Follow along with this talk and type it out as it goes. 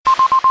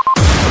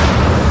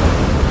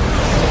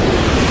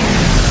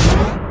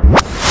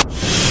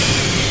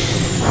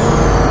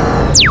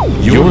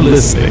You're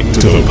listening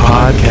to the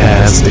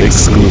podcast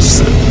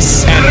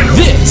exclusives. And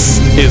this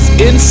is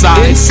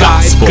Inside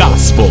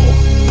Gospel.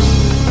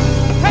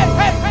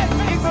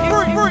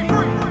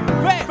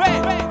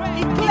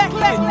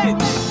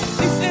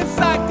 It's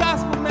Inside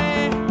Gospel,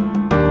 man.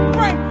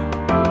 Frank,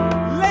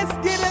 let's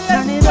get it,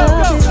 let's go.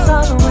 It's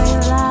all the way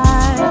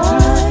alive.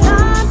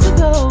 Time to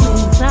go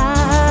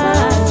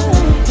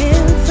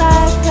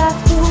inside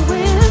Gospel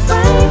with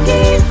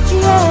Frankie.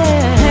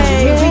 Yeah.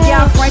 Hey, we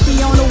got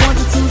Frankie on the 1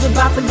 to 2s,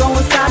 about to go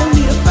inside and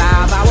meet a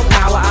 5-hour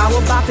power hour.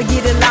 About to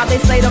get it loud. They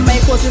say the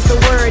main course is the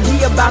word.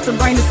 He about to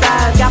bring the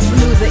size. Gospel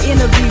news and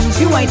interviews.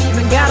 You ain't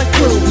even got a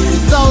clue.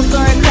 Soul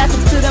stirring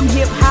classics to them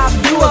hip hop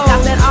duos.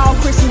 Got that all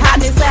Christian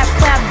hotness,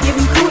 clap,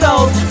 giving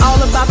kudos.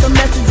 All about the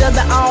message of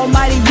the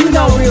Almighty. You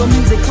know real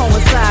music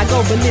coincide.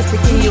 Go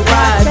ballistic in your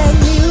rise. That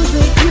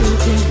music you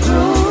can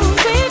groove.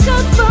 Think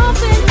us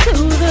both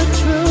into the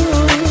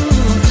truth.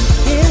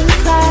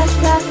 Inside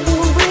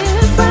Gospel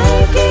with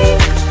Frankie.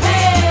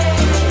 Hey,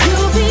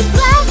 you'll be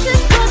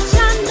blasted, but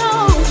I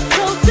know.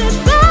 So sit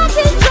back,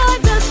 enjoy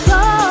the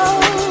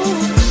show.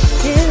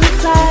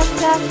 Inside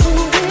Gospel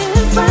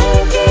with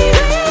Frankie.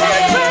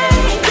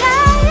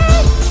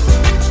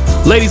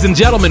 Ladies and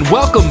gentlemen,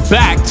 welcome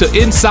back to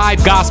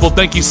Inside Gospel.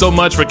 Thank you so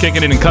much for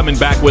kicking in and coming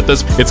back with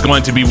us. It's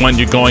going to be one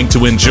you're going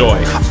to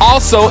enjoy.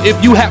 Also,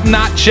 if you have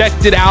not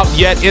checked it out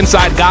yet,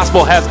 Inside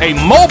Gospel has a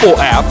mobile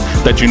app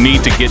that you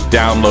need to get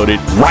downloaded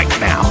right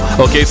now.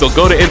 Okay, so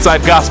go to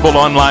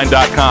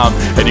InsideGospelOnline.com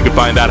and you can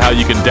find out how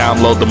you can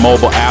download the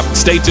mobile app.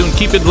 Stay tuned,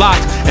 keep it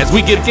locked as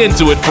we get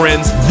into it,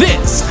 friends.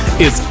 This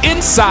is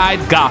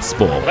Inside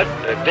Gospel. Let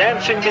the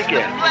dancing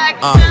begin.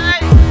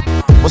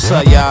 What's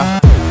up, y'all?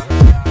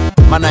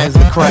 My name's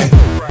Lecrae.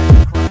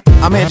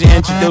 I'm here to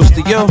introduce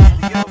to you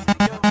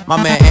my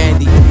man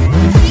Andy.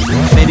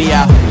 Andy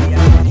out.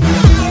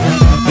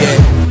 Yeah.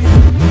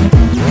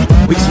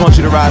 We just want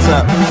you to rise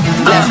up.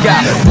 Let's go.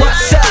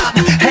 What's up?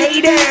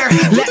 Hey there.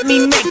 Let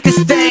me make this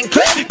thing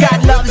clear.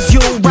 God loves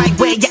you right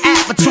where you're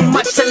at, but too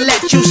much to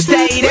let you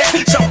stay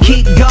there. So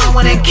keep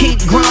going and keep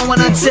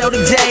growing until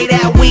the day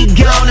that we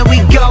gone and we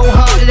go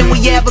harder than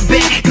we ever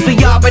been. Cause we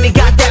already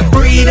got that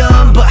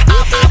freedom. But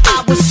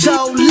I was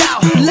so low.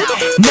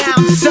 Now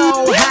I'm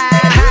so high.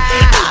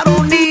 I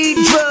don't need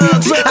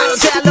drugs. I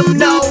tell them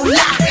no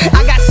lie.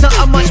 I got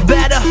something much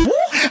better.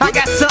 I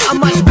got something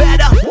much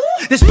better.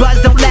 This buzz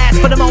don't last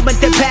for the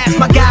moment that pass.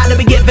 My God, let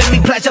me giving me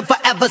pleasure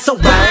forever. So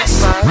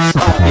rise.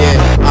 Yeah,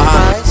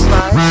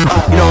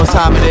 You know what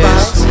time it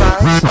is.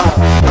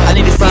 I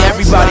need to see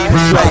everybody in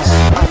this place.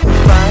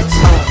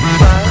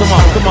 Come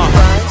on, come on.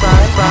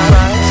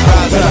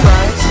 Rise up.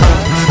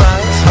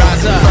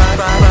 Rise up.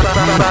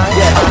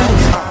 Yeah.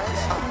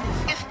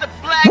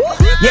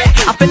 Yeah,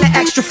 I'm feeling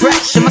extra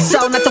fresh, and my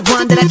soul not the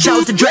one that I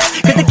chose to dress.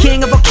 Cause the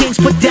king of all kings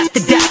put death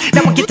to death.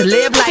 Now I get to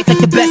live life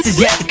like the best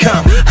is yet to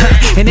come.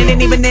 And it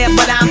ain't even there,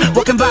 but I'm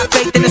walking by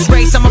faith in this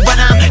race. I'ma run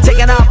on,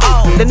 taking off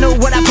all the new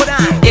what I put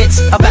on. It's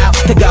about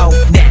to go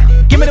down.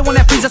 Give me the one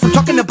that frees us. I'm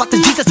talking about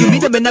the Jesus. You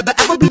need him and never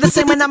ever be the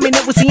same when I'm in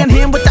it. We're seeing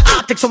him with the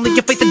optics. Only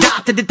your faith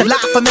adopted it. The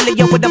lie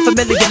familiar with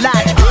unfamiliar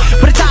logic.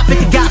 But the topic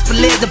the gospel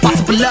is. The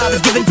possible love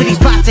is given to these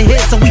parts of his.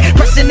 So we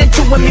pressing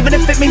into him, even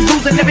if it means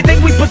losing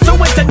everything we pursue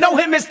it. To know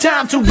him, it's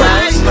time to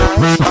rise.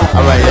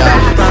 Alright, y'all.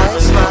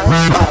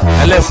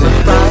 And listen,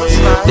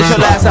 this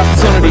your last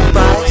opportunity to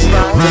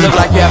look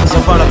like you're having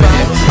some fun up in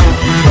here.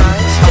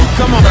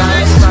 Come on.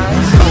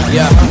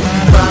 Yeah.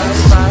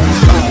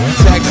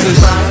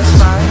 Texas,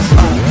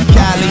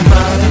 Cali,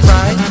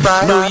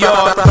 New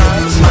York.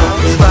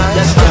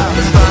 Let's go.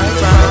 Let's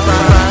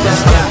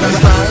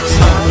go.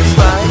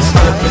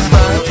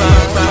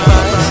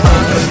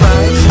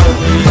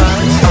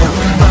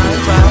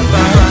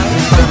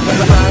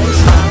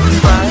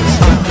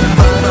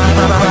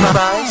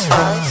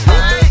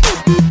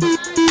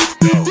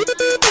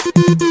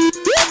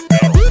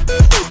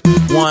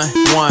 One,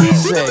 1,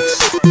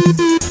 6.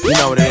 You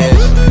know what it is.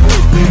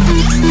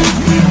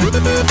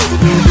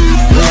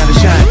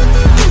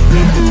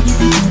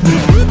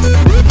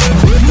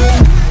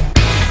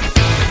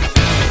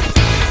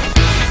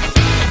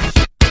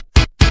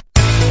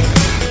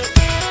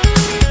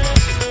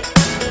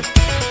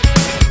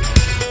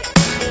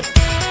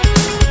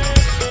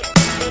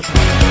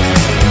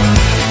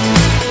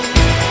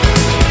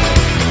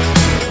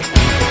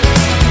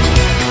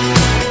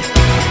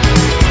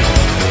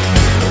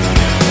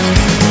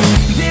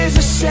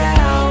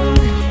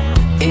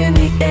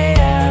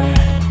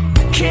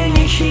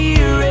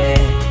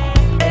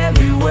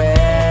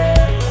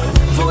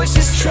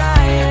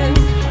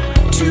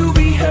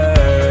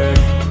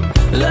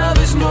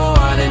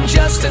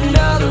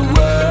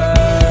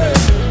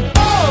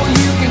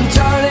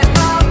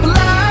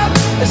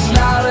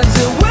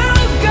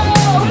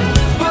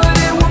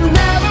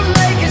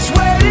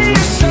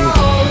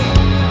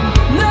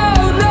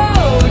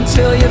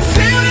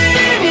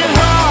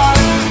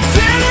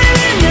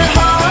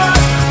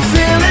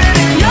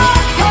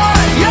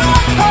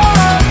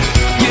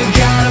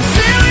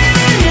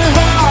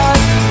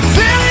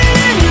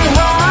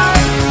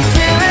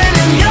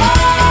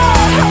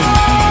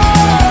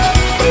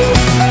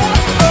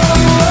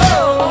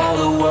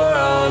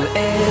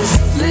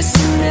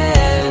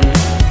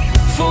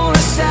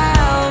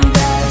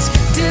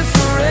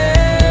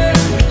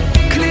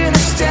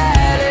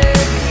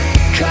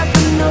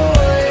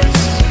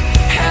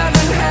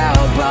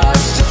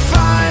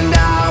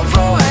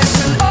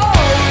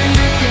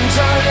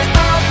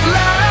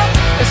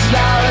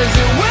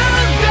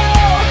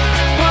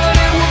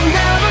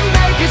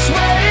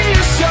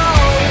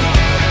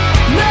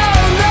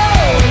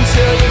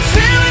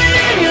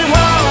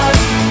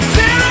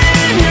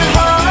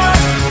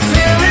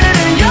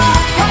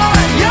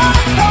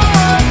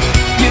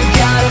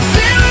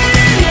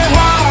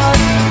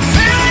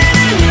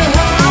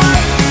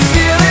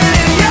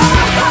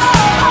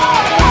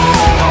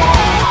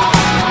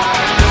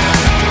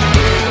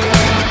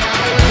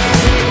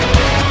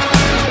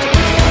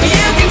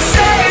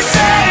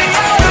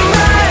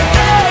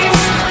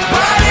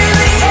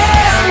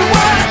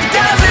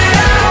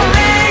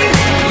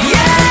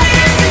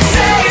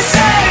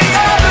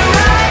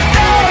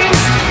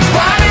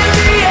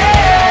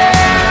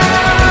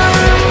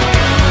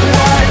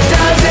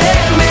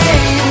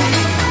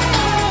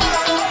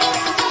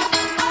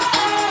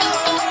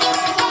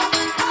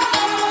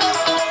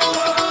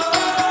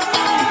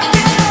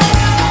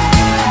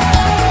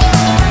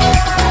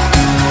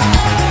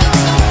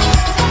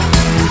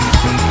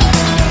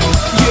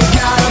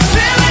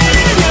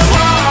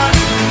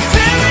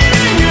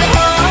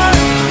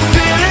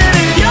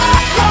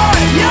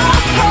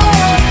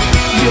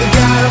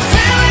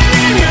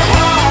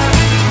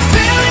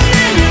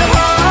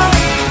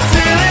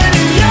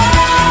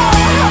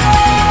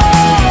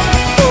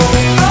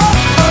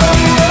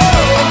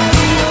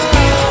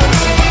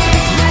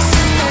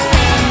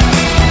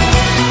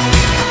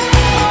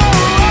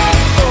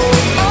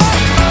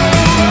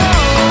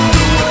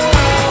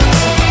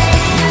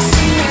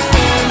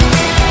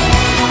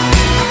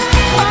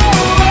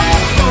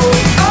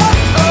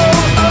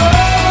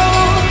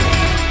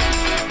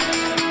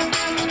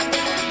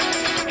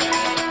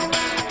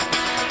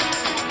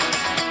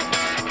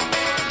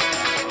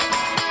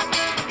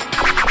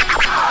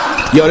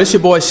 Yo, this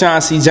your boy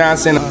Sean C.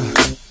 Johnson.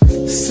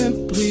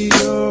 Simply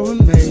you're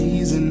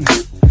amazing.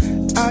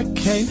 I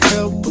can't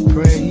help but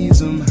praise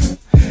him.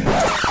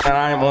 And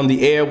I am on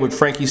the air with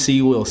Frankie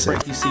C. Wilson.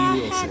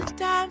 I had a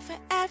dime for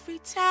every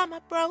time I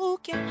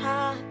broke your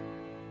heart.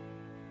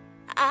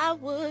 I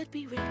would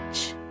be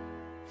rich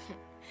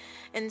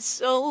and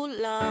so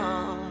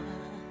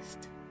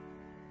lost,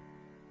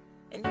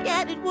 and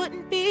yet it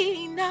wouldn't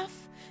be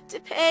enough to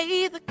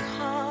pay the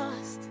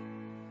cost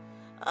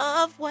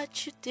of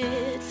what you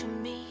did for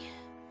me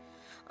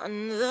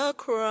on the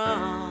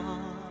cross.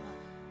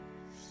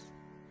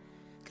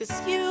 'Cause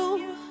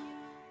you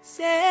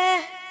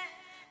said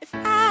if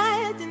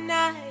I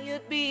deny you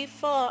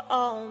before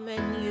all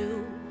men,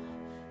 you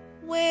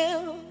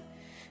will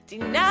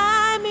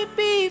deny me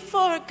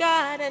before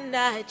God, and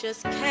I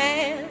just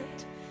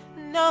can't,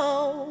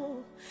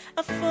 no,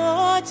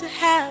 afford to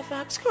have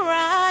rocks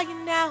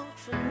crying out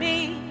for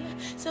me.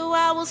 So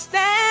I will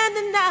stand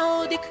and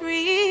I'll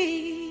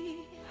decree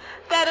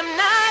that I'm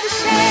not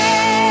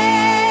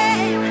ashamed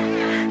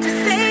to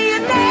say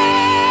your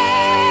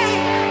name,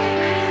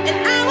 and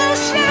I will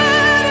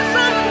shout it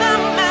from the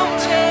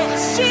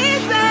mountains,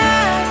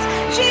 Jesus,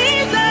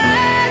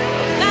 Jesus.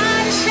 I'm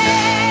not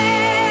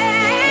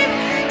ashamed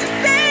to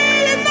say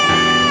your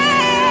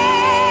name,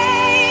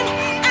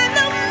 and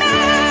no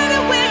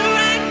matter where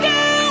I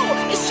go,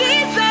 it's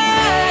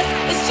Jesus,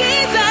 it's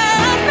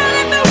Jesus. Now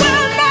let the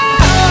world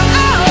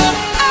know,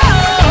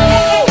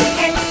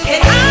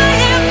 and I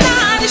am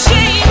not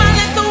ashamed. I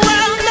let the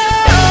world know,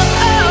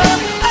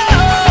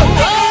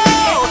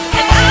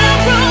 and I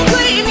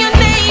proclaim your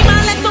name. I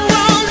let the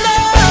world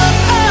know,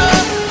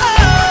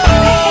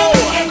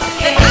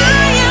 that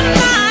I am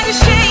not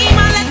ashamed.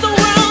 I let the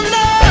world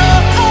know,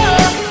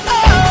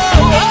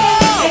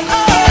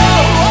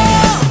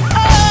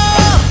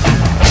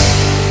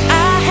 I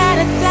had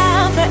a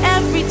dime for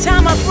every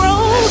time I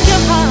broke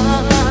your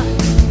heart.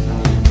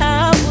 I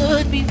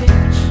would be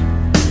rich,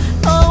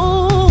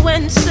 oh,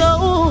 and so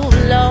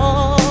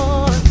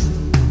lost,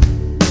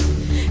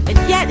 and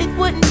yet it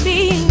wouldn't be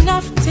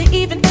enough to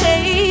even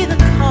pay the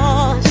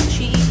cost,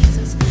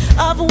 Jesus,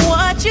 of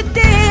what you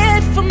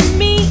did for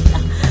me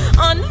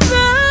on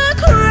the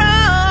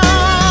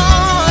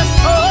cross.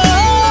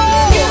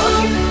 Oh,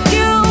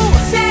 you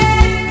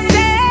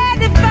said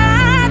if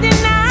I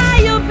deny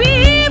you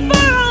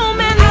before all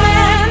men,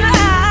 then I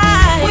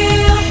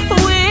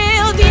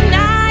will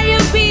deny you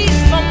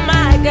before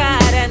my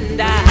God,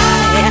 and I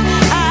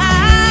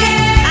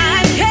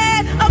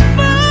can't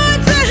afford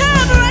to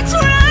have rocks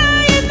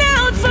crying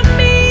out for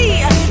me.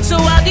 So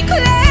I'll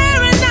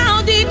declare and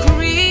I'll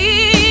decree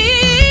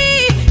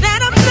that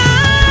I'm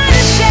not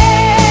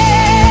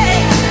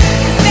ashamed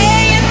to say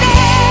your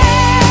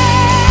name,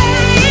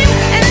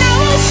 and I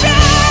will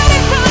shout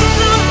it from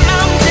the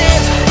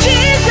mountains,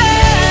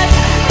 Jesus,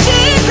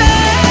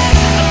 Jesus.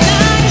 I'm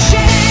not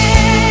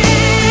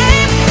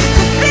ashamed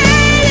to say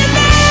your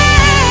name,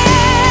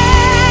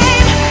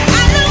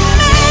 and no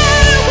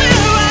matter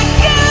where I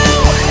go,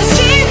 it's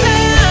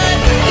Jesus,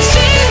 it's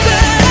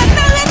Jesus.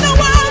 Now let the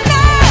world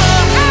know,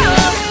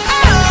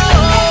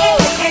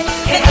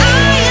 that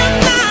I am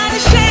not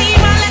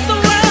ashamed. I let the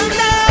world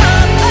know,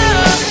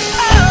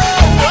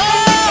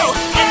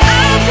 and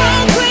I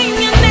proclaim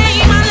your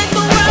name. I let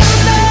the world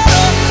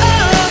know,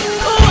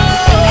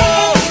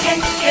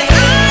 that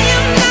I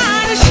am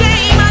not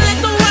ashamed. I let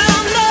the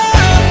world know.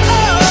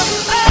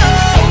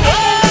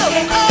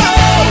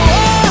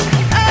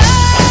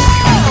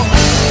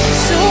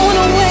 Soon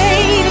I'm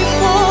waiting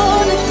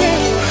for the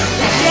day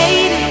to hear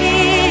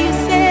you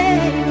say,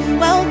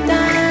 well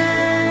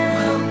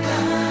done,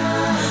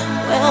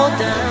 well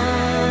done.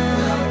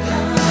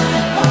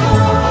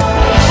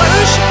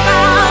 Worship,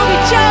 I'll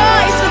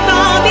rejoice with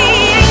all the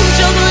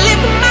angels,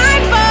 lift my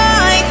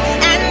voice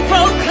and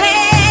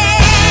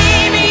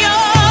proclaim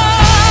your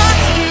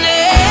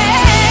name.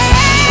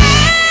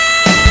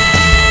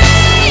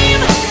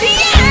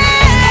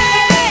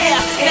 Yeah,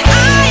 that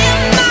I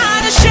am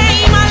not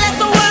ashamed. I let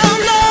the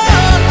world know,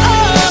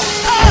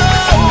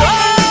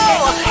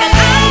 and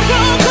I'll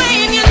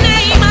proclaim your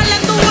name. I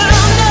let the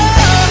world know,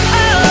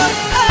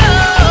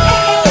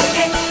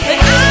 that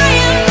I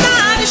am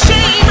not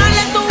ashamed. I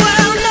let the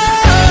world know,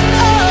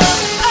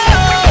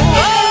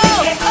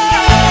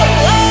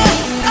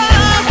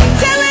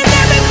 telling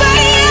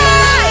everybody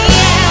I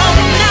am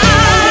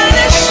not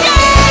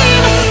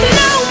ashamed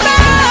no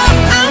more.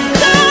 I'm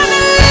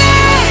gonna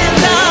let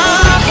the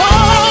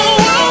whole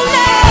world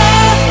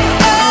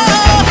know,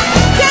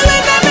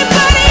 telling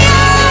everybody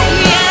I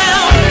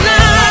am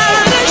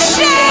not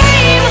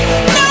ashamed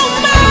no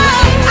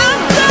more.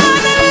 I'm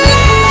gonna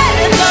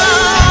let the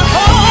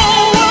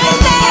whole world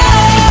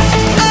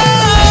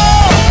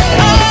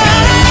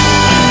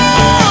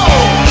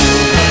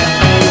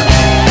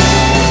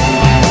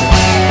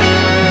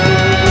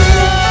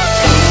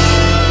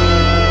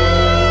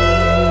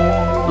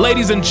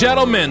Ladies and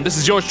gentlemen, this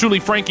is yours truly,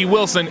 Frankie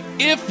Wilson.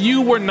 If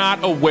you were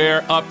not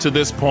aware up to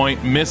this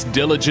point, Miss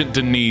Diligent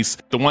Denise,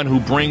 the one who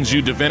brings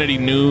you divinity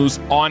news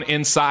on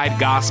Inside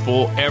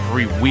Gospel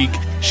every week,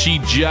 she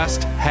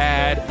just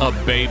had a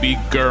baby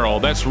girl.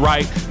 That's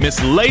right,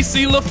 Miss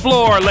Lacey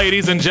LaFleur,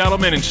 ladies and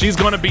gentlemen, and she's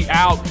going to be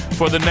out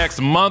for the next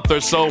month or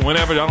so,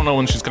 whenever. I don't know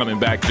when she's coming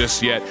back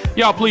just yet.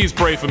 Y'all please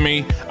pray for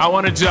me. I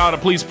wanted y'all to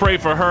please pray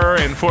for her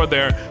and for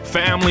their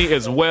family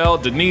as well.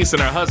 Denise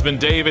and her husband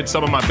David,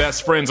 some of my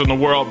best friends in the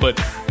world, but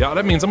y'all,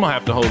 that means I'm gonna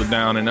have to hold it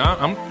down, and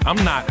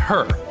I'm not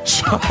her.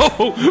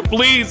 So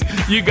please,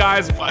 you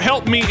guys,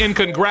 help me in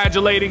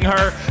congratulating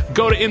her.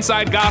 Go to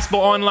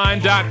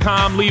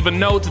InsideGospelOnline.com, leave a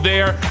note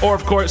there, or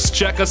of course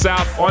check us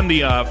out on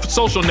the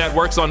social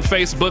networks on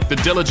Facebook, The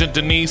Diligent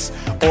Denise,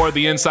 or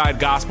the Inside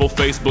Gospel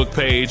Facebook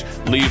page.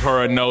 Leave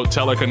her a note,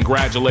 tell her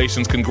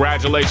congratulations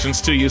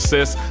to you,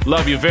 sis.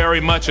 Love you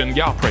very much, and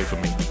y'all pray for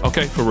me,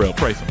 okay? For real,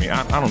 pray for me.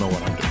 I don't know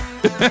what I'm doing.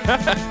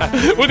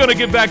 We're gonna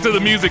get back to the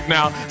music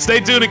now. Stay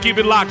tuned and keep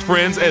it locked,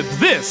 friends, as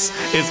this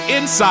is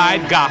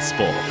Inside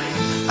Gospel.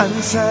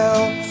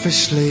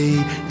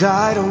 Unselfishly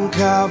died on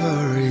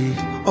Calvary.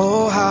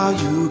 Oh, how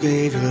you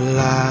gave your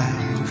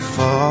life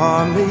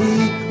for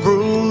me.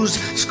 Bruised,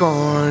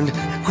 scorned,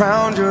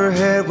 crowned your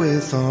head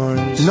with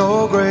thorns.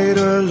 No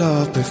greater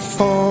love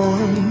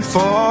performed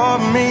for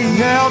me.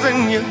 Nails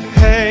in your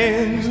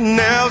hands,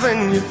 nails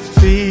in your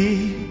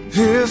feet,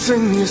 pierce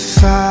in your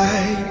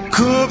side.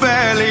 Could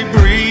barely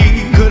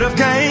breathe, could have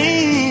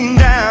came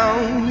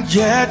down,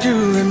 yet you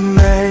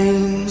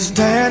remain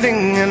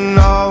standing in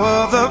all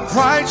of the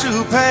price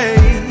you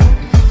paid.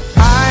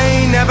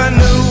 I never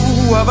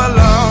knew of a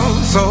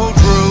love so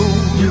true.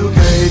 You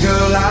gave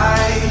your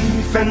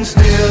life and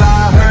still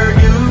I hurt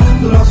you.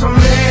 Lost so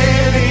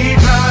many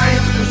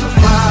times,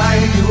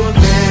 crucified you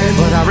again.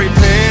 But I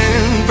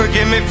repent,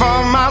 forgive me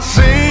for my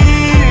sin.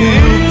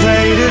 You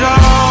paid it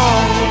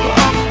all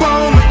up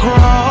on the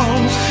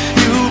cross.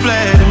 You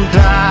bled and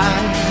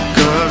died,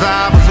 'cause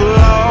I was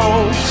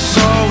lost.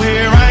 So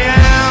here I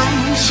am,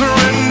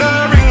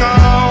 surrendering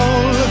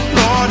all.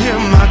 Lord, hear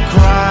my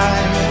cry,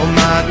 on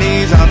my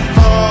knees I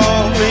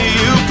fall.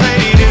 You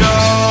paid it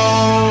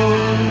all,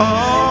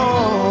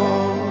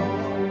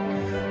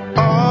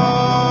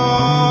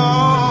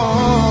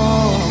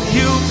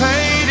 you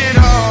paid it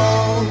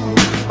all,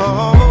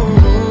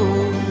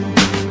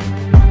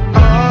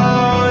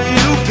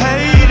 you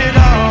paid it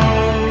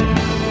all.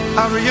 I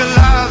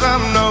realize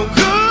I'm no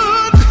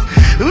good.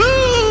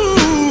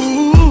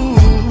 Ooh,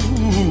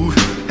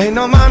 ain't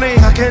no money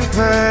I can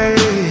pay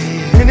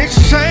in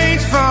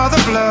exchange for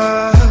the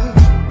blood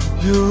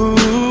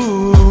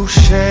you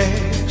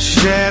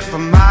shed for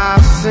my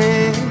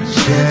sins.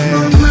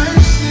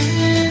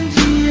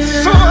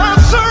 So I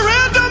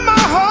surrender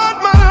my heart,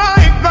 my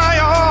life, my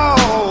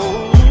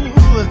all,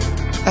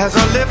 as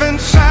a living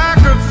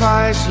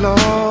sacrifice,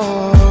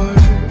 Lord.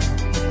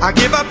 I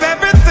give up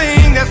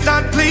everything that's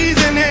not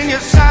pleasing in your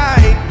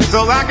sight,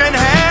 so I can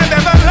have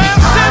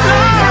everlasting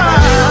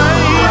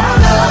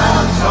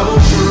life. So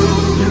true,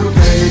 you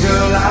gave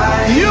your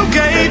life. You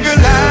gave your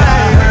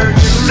life.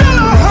 Still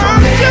I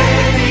hurt you.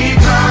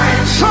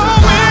 So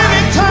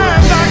many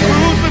times I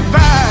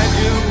crucified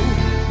you.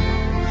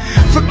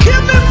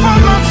 Forgive me for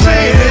my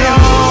sin.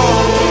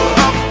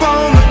 Up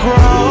on the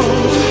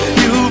cross,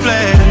 you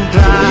bled and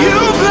died. You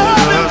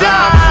bled and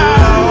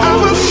died. I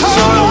was so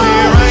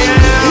here I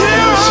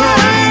am,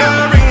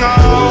 surrendering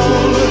all.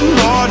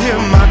 Lord,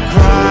 hear my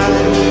cry.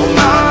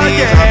 Oh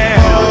yeah,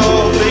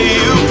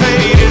 you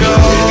paid it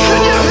all.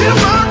 Can you hear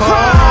my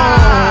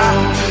cry?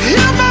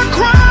 Hear my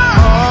cry.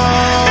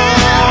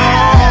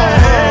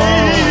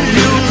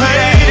 You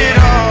paid it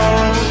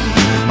all.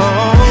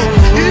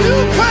 You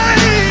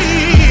paid it,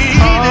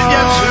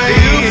 yes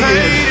you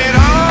paid it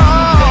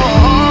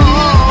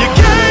all. You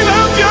gave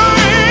up your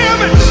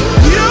image,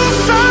 you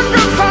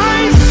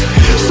sacrificed,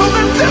 so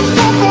that this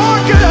poor boy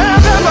could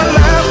have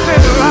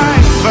everlasting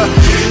life.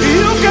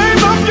 You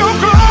gave up your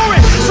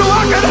glory, so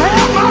I could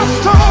have my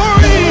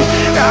story.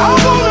 I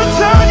wanna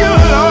tell you,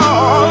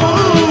 Lord,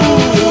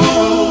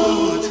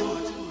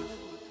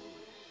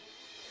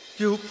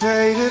 you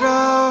paid it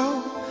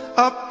all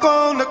up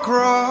on the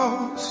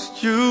cross.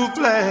 You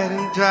bled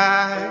and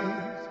died.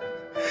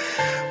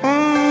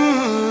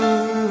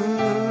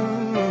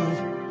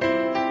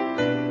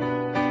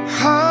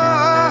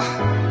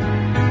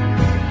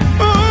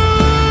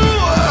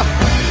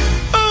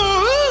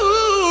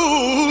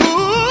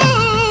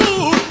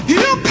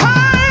 You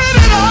paid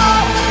it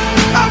all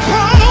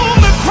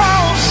upon the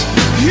cross.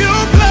 You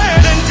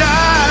bled and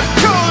died,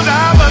 'cause I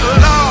was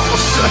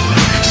lost.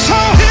 So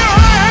here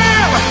I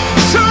am,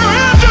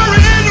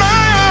 surrendering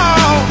my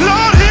all.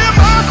 Lord, hear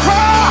my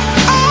cry,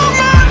 on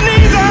my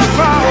knees I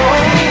fall.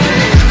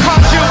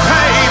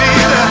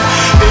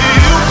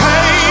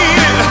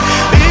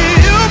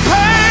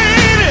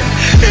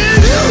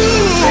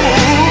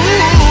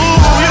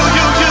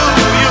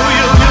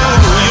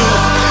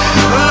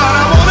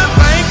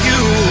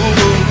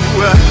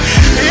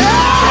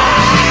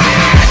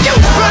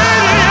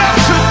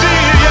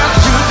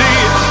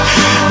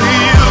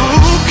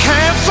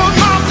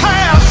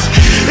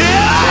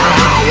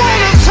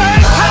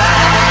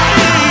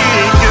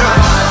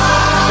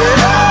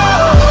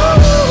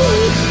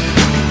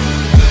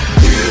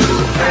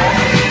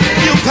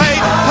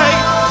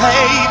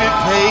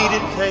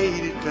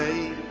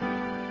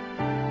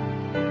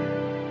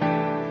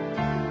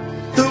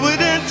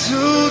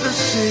 into the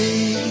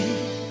sea.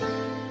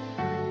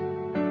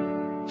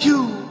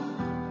 You.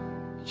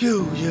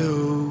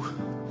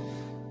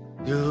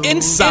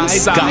 Inside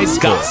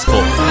Gospel.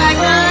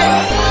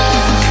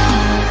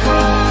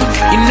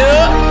 You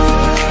know,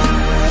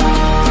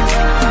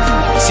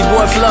 it's your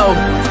boy Flo.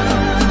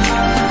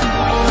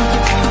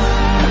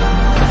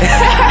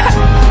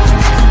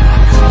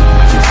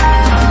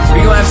 We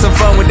gonna have some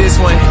fun with this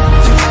one.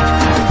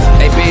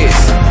 Hey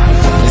Biz,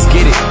 let's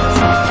get it.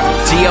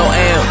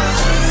 G-O-M.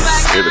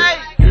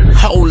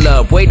 Hold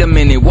up, wait a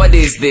minute, what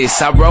is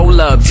this? I roll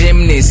up,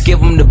 gymnast, give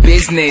him the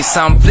business.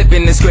 I'm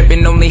flipping the script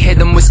and only hit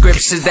him with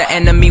scriptures. The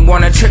enemy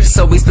wanna trip,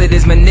 so we split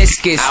his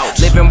meniscus.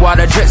 Ouch. Living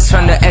water drips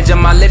from the edge of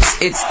my lips,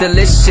 it's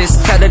delicious.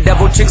 Tell the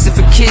devil tricks if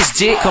a kiss,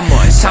 jit. Come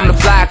on, it's time to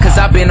fly, cause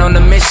I've been on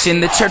a mission.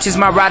 The church is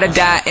my ride or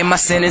die, and my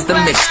sin is the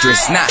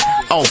mistress. Not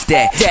off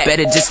that,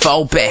 better just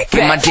fall back.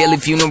 And my daily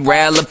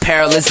funeral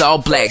apparel is all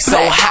black. So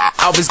high,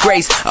 off his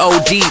grace,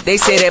 OD. They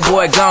say that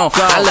boy gone.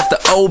 I left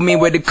the old me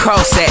where the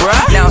cross at.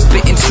 Now I'm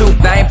spitting truth.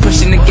 I ain't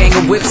pushing the gang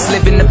of whips,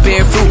 living the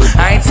bare fruit.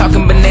 I ain't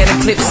talking banana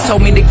clips.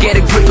 Told me to get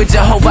a grip with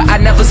Jehovah, I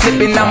never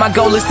slipping. Now my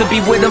goal is to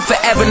be with him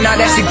forever. Now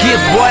that's a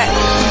gift, what?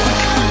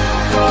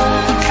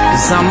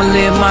 Cause I'ma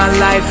live my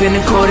life in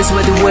accordance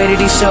with the way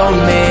that he showed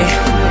me.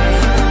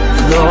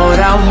 Lord,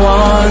 I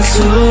want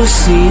to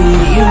see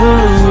you.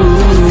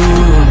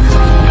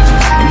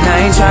 And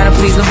I ain't trying to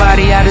please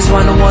nobody, I just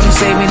want the one who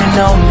saved me to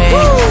know me.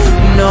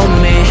 Know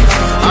me,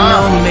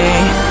 know me.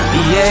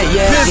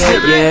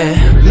 Yeah.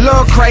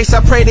 Lord Christ,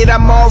 I pray that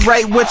I'm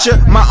alright with you.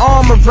 My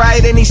armor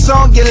right, any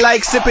song you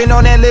like. Sipping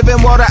on that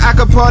living water, I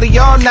could party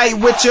all night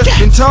with you.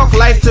 Then talk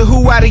life to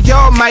who out of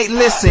y'all might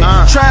listen.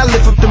 Try and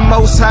lift up the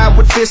most high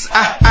with this.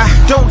 I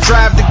don't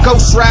drive the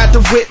ghost ride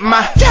to whip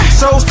my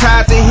soul's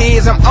tied to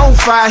his. I'm on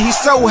fire, he's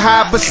so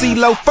high, but see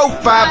low 4,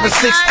 5, and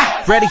 6.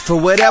 Ready for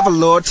whatever,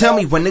 Lord, tell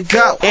me when to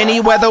go. Any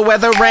weather,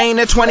 rain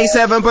at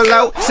 27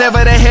 below.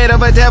 Sever the head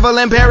of a devil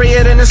and bury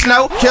it in the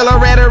snow. Killer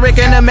rhetoric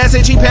and the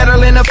message he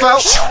peddling the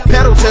folk.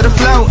 Pedal to the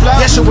flow,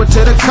 Yeshua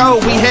to the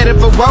code. We headed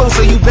for woe,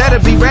 so you better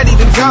be ready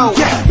to go.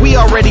 We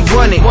already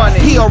won it,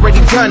 he already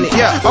done it.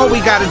 All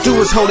we gotta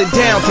do is hold it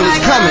down till it's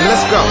coming,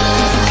 let's go.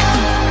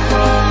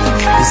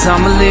 Cause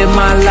I'ma live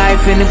my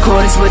life in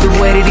accordance with the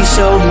way that he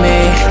showed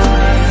me.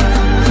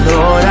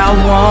 Lord, I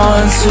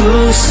want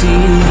to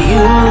see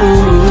you.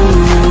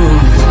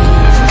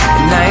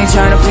 And I ain't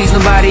trying to please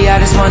nobody, I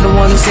just want the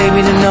one who saved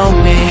me to know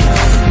me.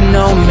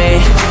 Know me,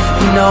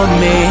 know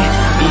me.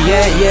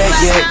 Yeah.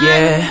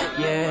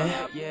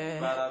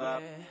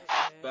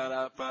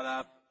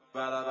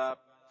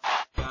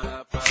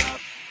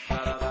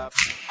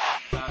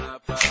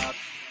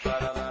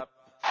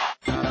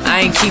 I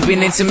ain't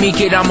keeping it to me,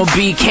 kid, I'ma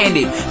be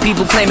candid.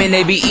 People claiming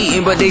they be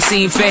eating, but they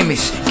seem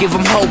famous. Give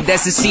them hope,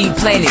 that's a seed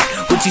planted.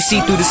 What you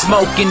see through the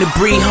smoke and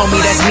debris, homie,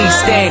 that's me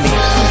standing.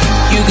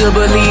 You could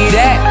believe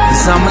that,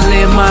 cause I'ma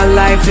live my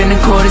life in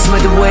accordance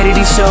with the way that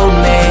he showed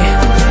me.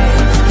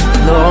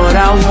 Lord,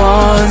 I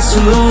want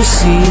to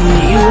see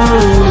you.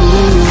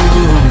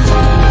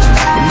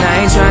 And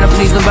I ain't trying to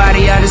please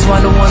nobody, I just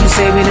want the one who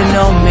saved me to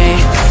know me.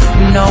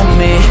 Know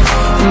me,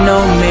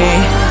 know me.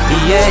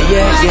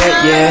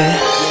 Yeah.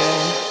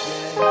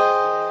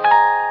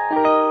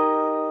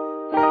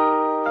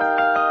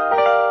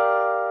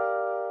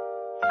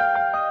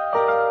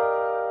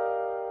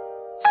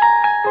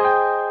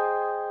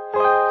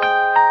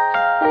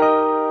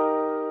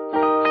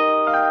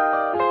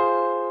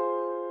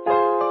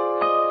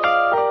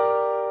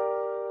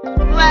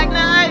 Black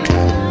Knight.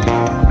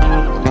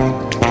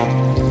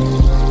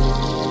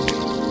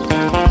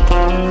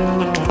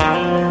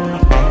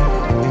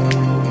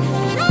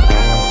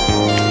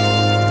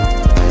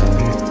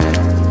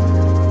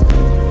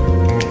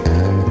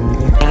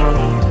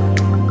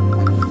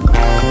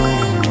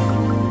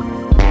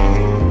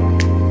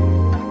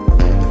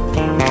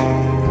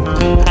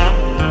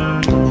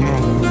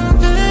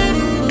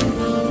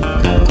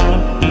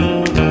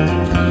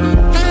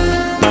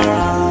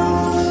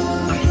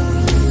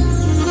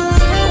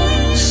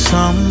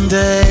 Some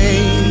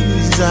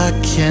days I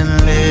can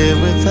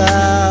live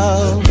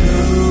without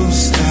blue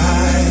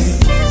skies.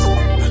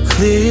 A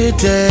clear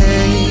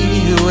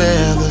day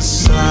where the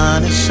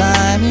sun is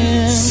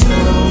shining so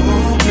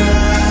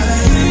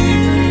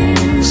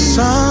bright.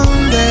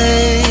 Some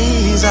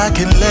days I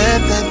can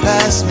let that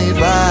pass me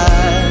by.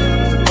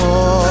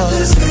 Or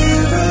there's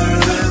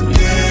never a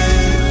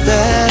day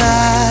that I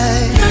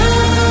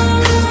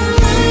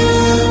could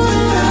live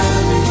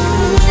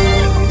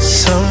without you.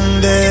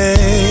 Some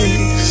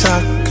days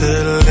I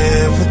could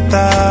live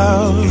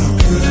without your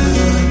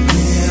good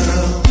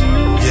meal.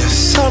 Yes,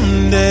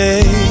 some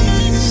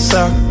days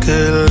I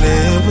could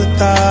live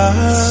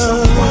without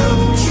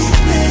someone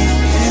keeping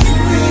it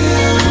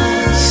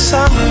real.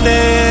 Some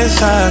days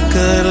I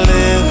could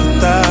live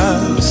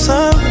without.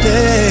 Some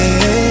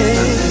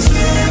days, but there's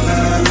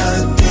never a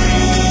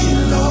day,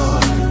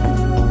 Lord,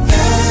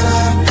 that I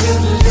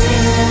could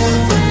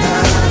live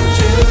without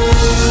you.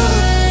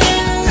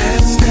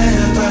 There's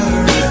never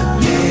a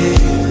day,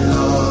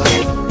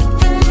 Lord,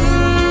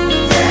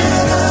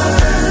 that I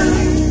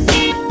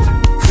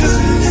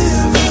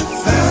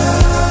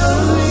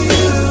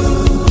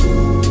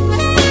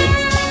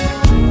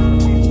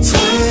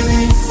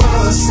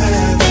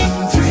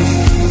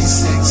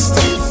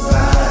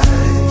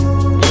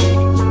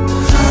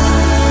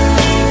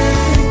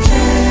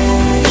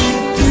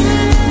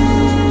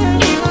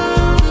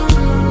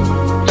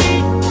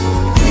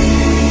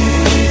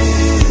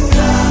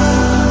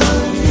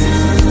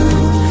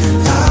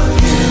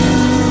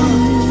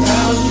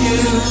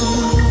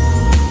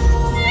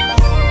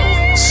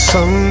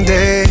Some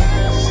days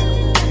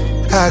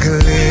I can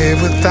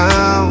live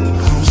without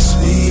home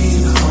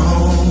sweet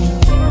home,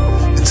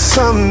 and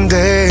some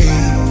days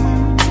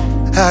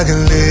I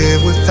can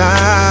live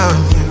without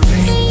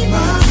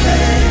my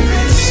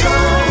favorite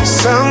song.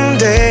 Some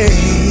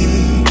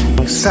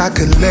days I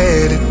could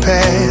let it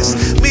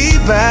pass me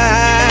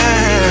by.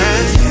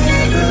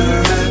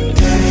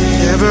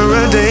 Never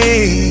a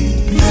day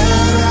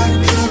that I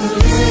could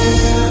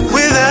live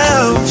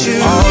without you.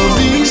 All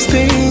these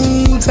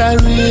things I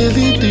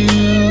really do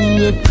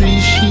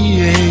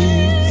appreciate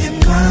in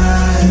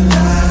my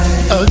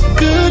life. A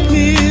good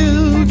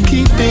meal,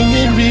 keeping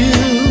it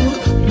real,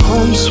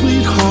 home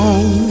sweet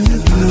home,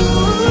 and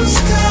blue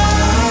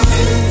sky.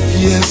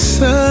 Yes,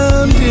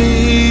 some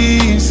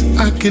days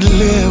I could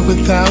live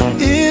without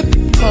it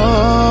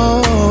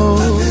all.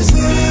 But there's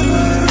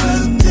never a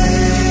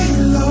day,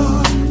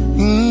 Lord,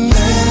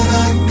 that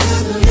I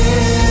could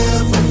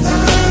live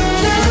without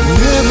you.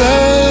 Never,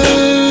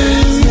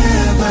 there's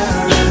never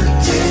a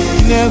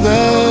day, never.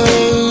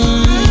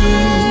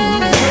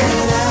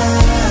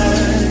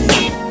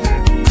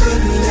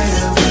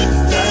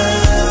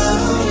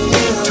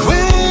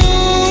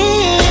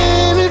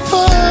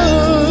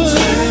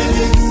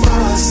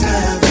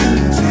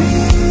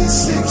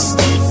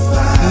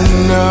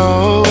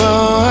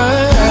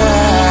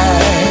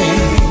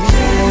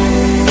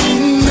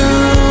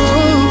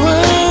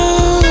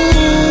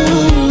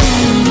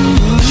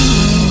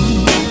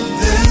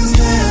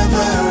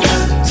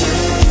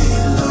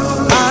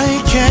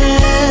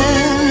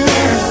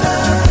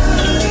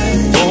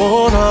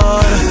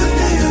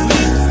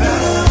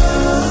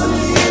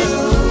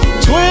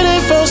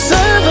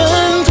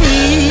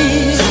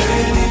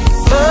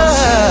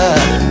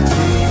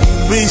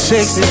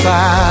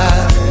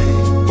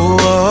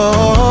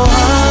 Oh, I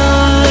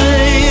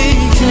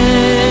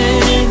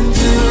can't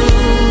do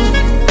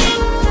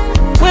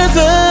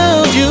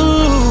without you.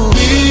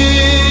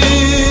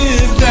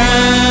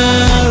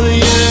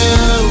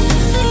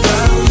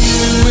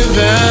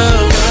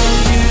 Without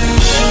you,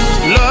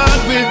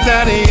 Lord,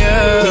 without you.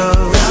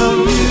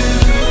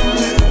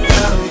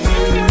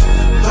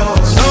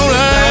 It's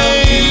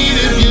alright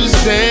if you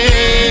say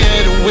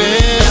it with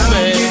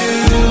me.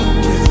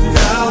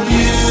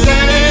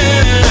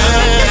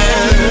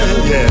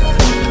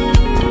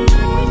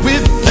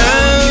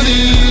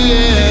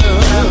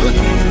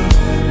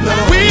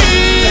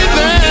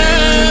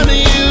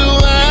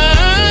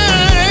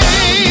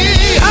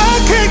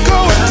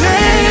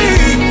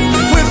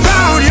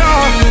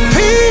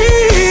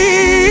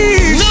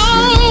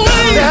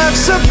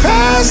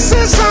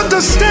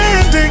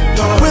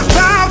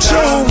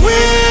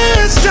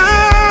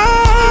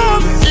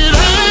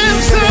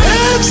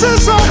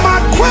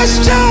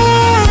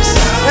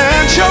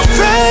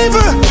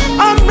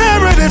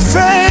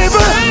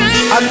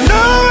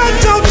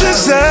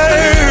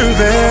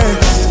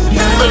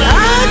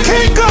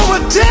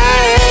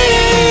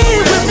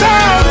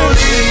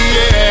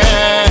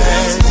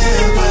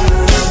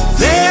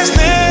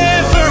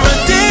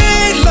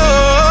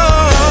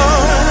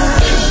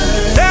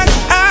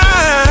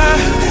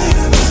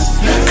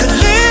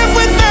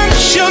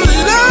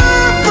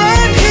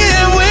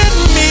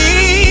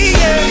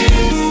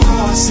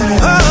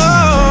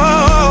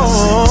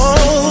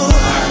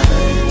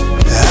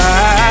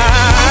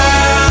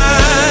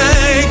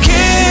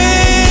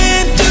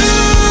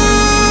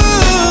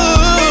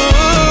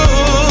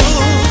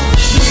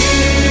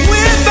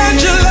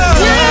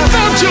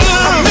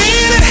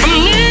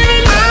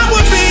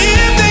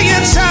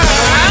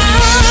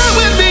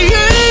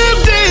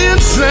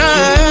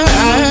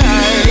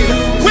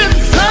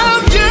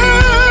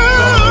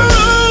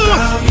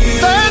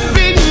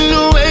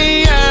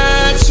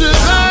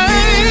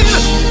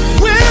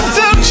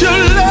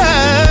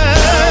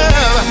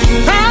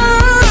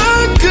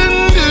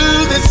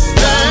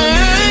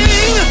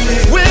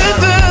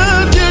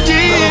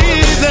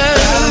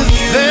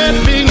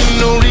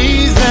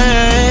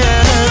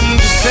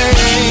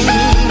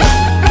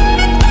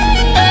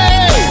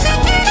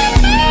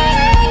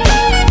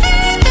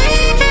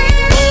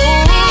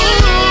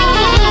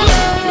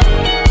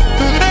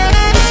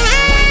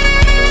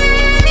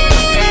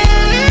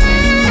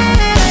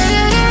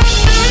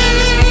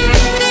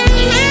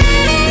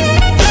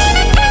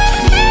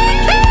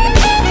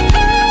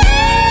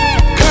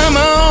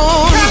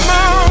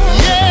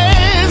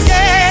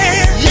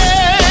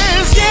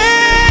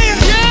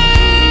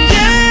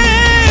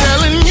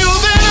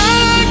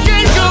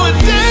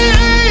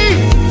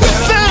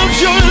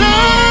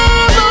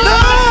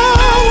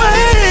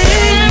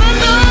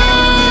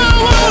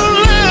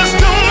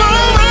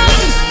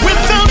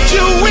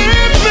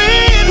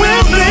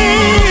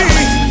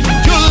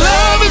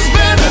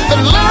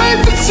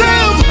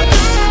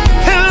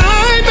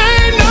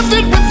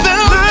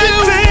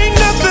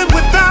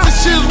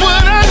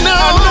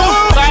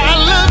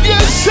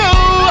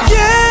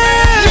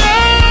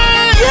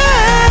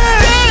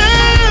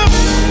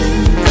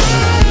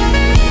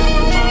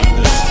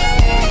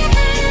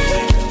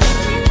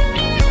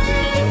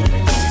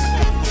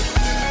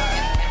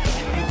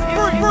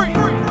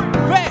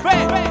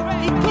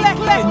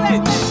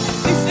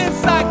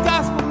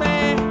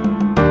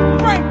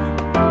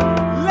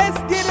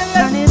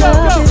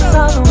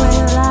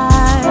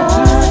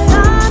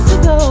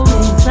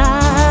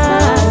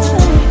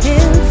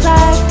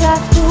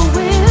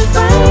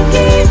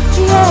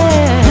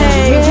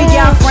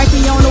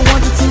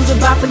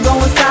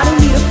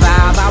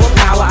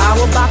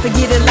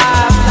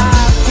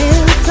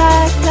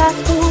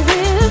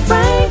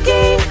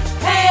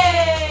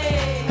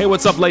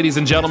 What's up, ladies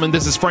and gentlemen?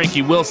 This is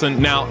Frankie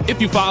Wilson. Now,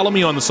 if you follow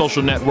me on the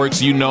social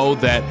networks, you know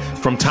that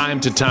from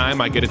time to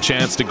time I get a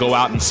chance to go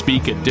out and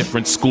speak at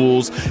different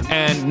schools.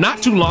 And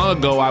not too long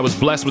ago, I was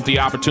blessed with the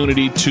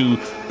opportunity to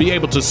be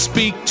able to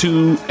speak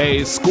to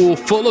a school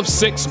full of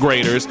 6th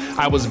graders.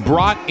 I was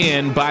brought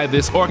in by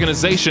this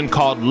organization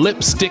called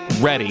Lipstick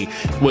Ready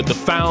with the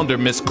founder,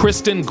 Miss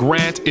Kristen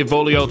Grant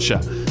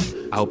Ivoliocha.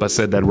 I hope I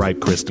said that right,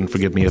 Kristen.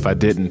 Forgive me if I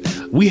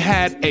didn't. We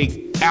had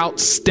a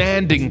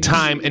outstanding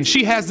time, and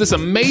she has this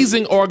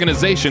amazing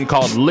organization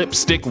called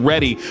Lipstick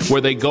Ready, where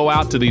they go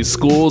out to these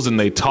schools and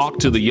they talk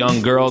to the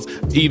young girls,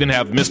 even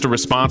have Mr.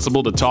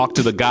 Responsible to talk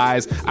to the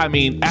guys. I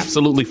mean,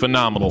 absolutely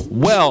phenomenal.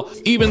 Well,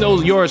 even though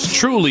yours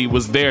truly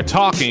was there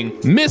talking,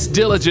 Miss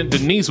Diligent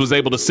Denise was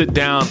able to sit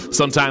down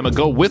some time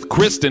ago with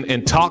Kristen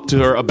and talk to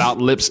her about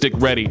Lipstick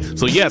Ready.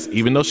 So yes,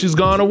 even though she's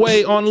gone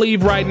away on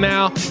leave right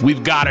now,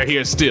 we've got her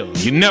here still.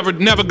 You never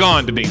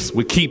gone, Denise.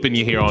 We're keeping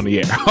you here on the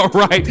air. All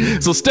right.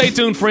 So stay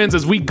tuned, friends,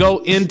 as we go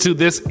into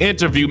this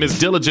interview. Miss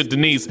Diligent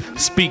Denise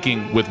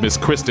speaking with Miss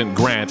Kristen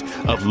Grant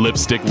of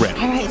Lipstick Ready.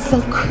 All right.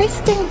 So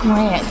Kristen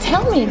Grant,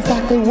 tell me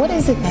exactly what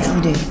is it that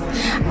you do?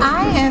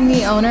 I am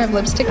the owner of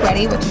Lipstick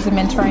Ready, which is a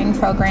mentoring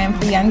program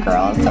for young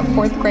girls. So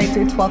 4th grade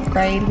through 12th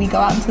grade, we go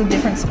out into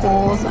different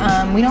schools.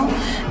 We don't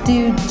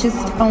do just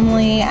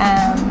only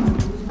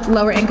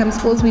lower income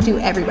schools. We do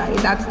everybody.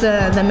 That's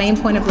the main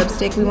point of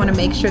Lipstick. We want to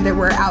make sure that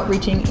we're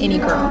outreaching any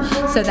girl.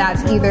 So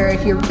that's either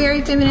if you're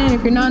very feminine,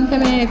 if you're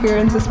non-feminine, if you're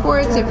into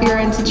sports, if you're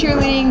into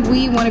cheerleading,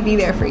 we want to be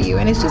there for you.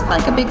 And it's just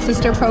like a big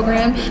sister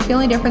program. The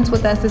only difference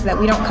with us is that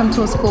we don't come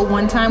to a school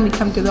one time. We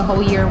come through the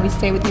whole year and we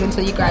stay with you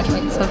until you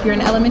graduate. So if you're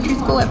in elementary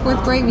school at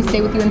 4th grade, we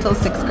stay with you until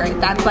 6th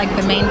grade. That's like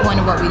the main point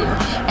of what we do.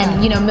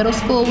 And middle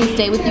school, we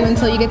stay with you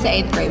until you get to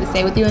 8th grade. We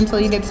stay with you until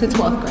you get to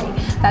 12th grade.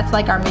 That's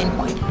like our main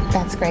point.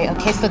 That's great.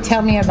 Okay, so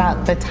tell me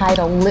about the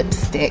title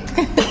Lipstick.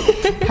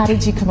 How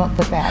did you come up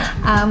with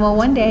that? Well,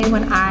 one day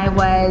when I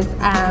was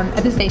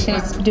at the station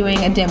doing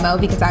a demo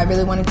because I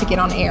really wanted to get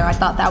on air, I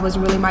thought that was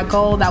really my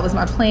goal. That was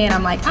my plan.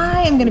 I'm like,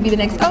 I am going to be the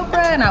next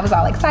Oprah, and I was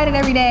all excited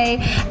every day.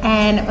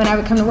 And when I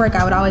would come to work,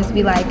 I would always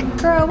be like,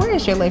 girl, where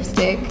is your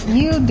lipstick?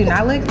 You do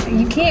not look,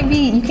 you can't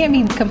be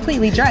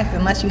completely dressed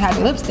unless you have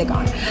your lipstick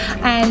on.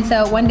 And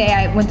so one day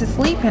I went to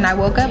sleep and I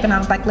woke up and I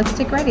was like,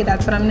 Lipstick Ready.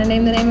 That's what I'm going to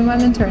name the name of my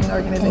mentoring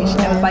organization.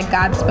 It was like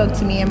God spoke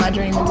to me in my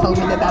dream and told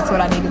me that that's what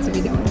I needed to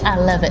be doing. I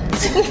love it.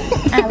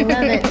 I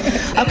love it.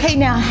 Okay,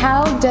 now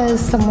how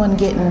does someone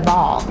get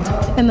involved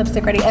in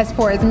Lipstick Ready? As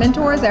far as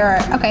mentors,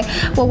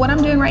 well, what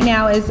I'm doing right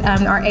now is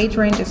our age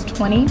range is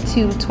 20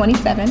 to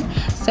 27.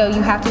 So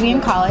you have to be in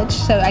college.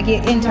 So I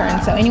get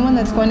interns. So anyone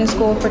that's going to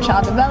school for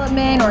child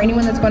development or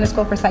anyone that's going to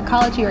school for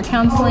psychology or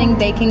counseling,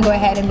 they can go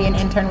ahead and be an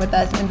intern with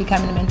us and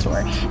become a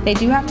mentor. They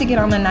do have to get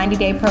on a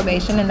 90-day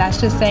probation, and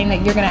that's just saying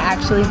that you're going to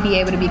actually be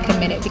able to be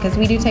committed because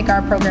we do take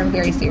our program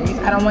very serious.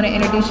 I don't want to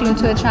introduce you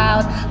into a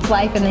child's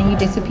life and then you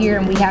disappear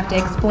and we have to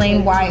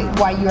explain why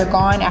you are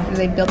gone after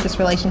they've built this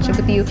relationship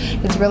with you.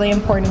 It's really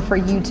important for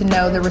you to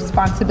know the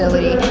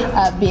responsibility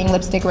of being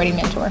Lipstick Ready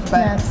mentor.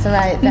 That's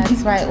right.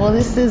 That's right. Well,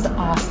 this is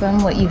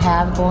awesome what you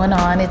have going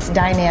on. It's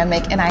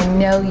dynamic, and I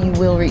know you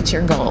will reach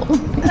your goal.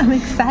 I'm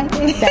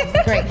excited.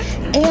 That's great.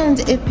 And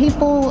if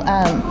people,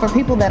 for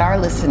people that are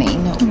listening,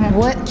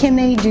 what can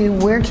they do?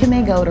 Where can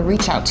they go to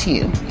reach out to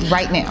you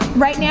right now?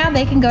 Right now,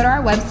 they can go to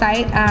our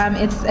website.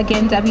 It's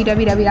again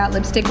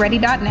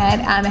www.lipstickready.net.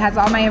 It has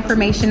all my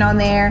information on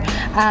there.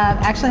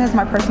 Actually has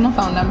my personal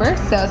phone number,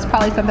 so it's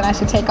probably something I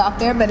should take off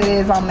there, but it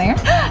is on there.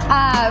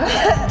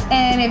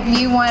 And if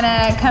you want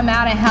to come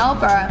out and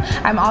help,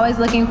 I'm always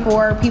looking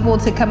for people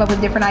to come up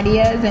with different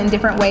ideas and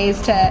different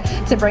ways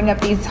to bring up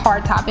these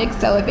hard topics.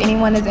 So if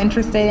anyone is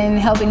interested in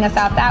helping us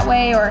out that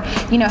way, or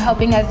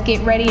helping us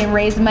get ready and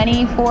raise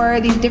money for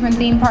these different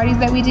theme parties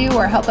that we do,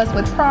 or help us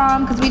with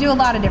prom, because we do a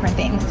lot of different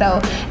things. So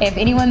if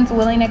anyone's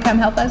willing to come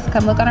help us,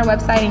 come look on our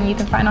website and you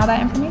can find all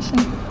that information.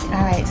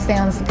 All right,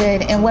 sounds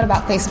good. And what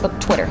about Facebook,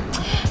 Twitter?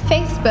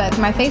 Facebook.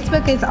 My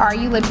Facebook is Are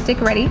You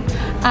Lipstick Ready?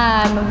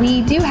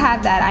 We do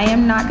have that. I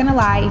am not going to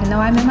lie, even though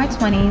I'm in my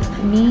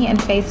 20s, me and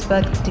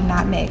Facebook do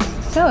not mix.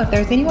 So if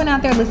there's anyone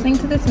out there listening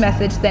to this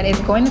message that is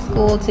going to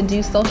school to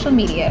do social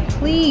media,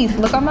 please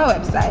look on my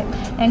website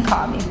and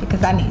call me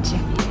because I need you.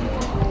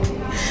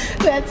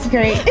 That's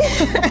great.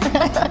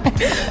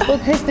 Well,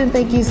 Kristen,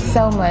 thank you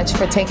so much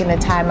for taking the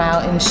time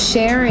out and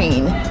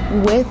sharing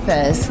with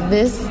us.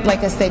 This, like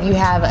I said, you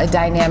have a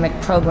dynamic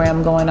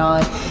program going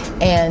on,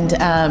 and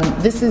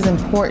this is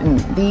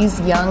important.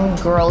 These young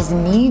girls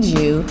need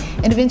you,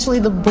 and eventually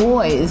the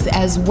boys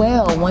as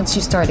well once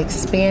you start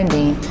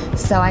expanding.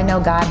 So I know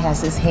God has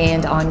his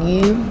hand on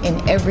you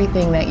in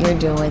everything that you're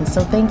doing.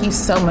 So thank you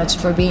so much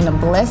for being a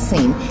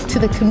blessing to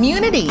the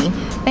community.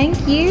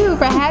 Thank you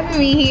for having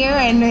me here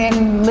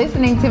and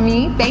listening to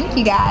me. Thank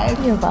you, guys.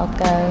 You're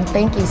welcome.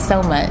 Thank you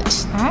so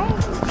much. All right.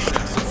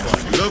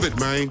 Love it,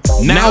 man.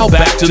 Now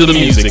back to the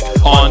music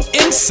on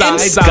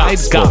Inside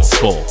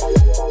Gospel.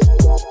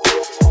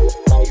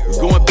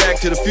 Going back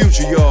to the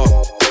future, y'all.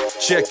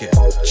 Check it.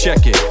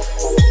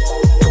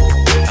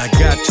 I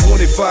got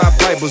 25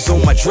 Bibles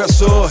on my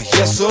dresser,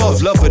 yes sir.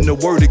 Loving the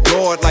word of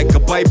God like a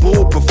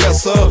Bible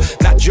professor.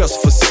 Not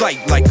just for sight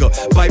like a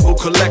Bible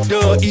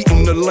collector.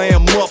 Eating the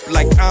lamb up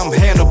like I'm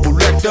Hannibal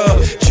Lecter.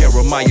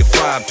 Jeremiah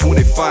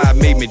 5:25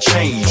 made me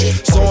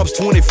change. Psalms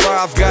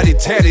 25 got it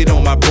tatted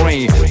on my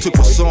brain. Took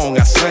a song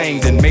I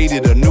sang, then made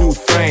it a new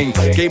thing.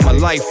 Gave my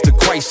life to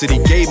Christ and he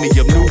gave me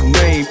a new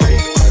name.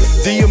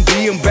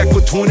 DMD, I'm back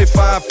with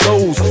 25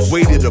 flows.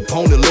 Waited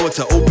upon the Lord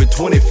to open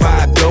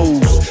 25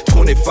 doors.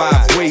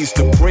 25 ways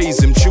to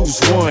praise him, choose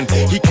one.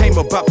 He came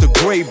about the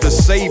grave to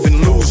save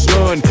and lose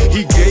none.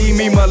 He gave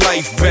me my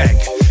life back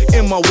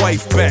and my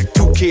wife back.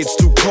 2 kids,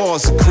 2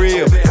 cars, a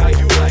crib.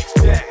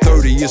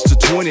 30 is to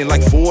 20,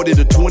 like 40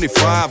 to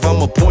 25.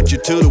 I'ma point you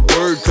to the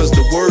word, cause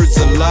the word's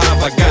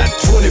alive. I got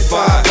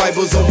 25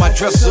 Bibles on my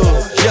dresser,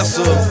 yes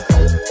sir.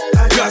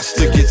 Gots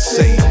to get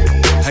saved.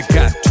 I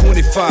got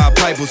 25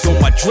 Bibles on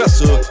my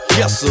dresser,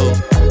 yes sir.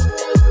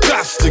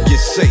 Gots to get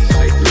saved.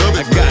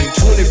 I got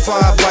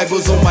 25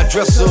 Bibles on my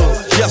dresser,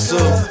 yes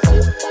sir.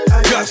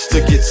 Gots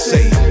to get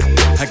saved.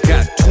 I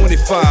got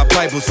 25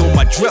 Bibles on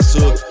my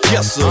dresser,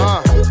 yes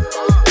sir.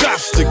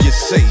 Gots to get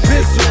saved.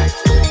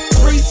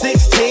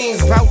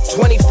 316's about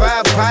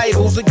 25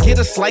 Bibles to get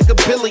us like a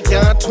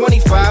billion,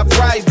 25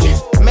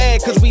 rivals.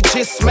 Mad cause we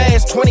just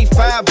smashed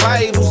 25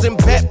 Bibles and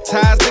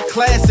baptized the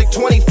classic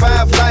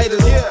 25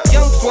 lighters.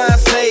 Young fly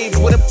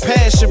saved with a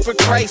passion for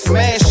Christ,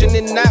 mashing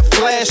and not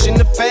flashing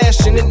the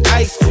fashion and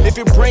ice. If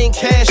your brain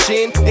cash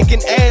in, it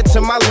can add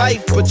to my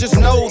life, but just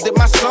know that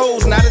my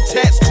soul's not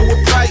attached to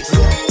a price.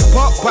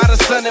 Bought by the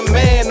Son of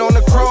Man on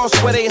the cross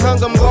where they hung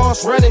him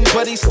lost running,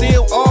 but he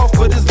still off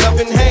with his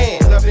loving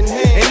hand.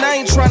 And I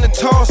ain't trying to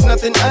toss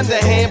nothing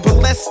underhand, but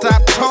let's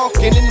stop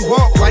talking and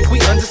walk like we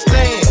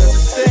understand.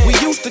 We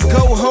used to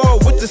go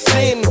hard with the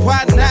sin,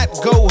 why not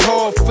go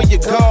hard for your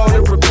God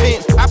and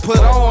repent? I put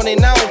on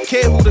and I don't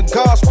care who the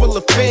gospel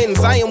offends.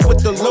 I am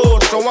with the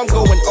Lord, so I'm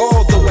going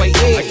all the way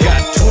in. I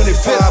got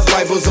 25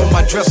 Bibles on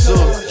my dresser,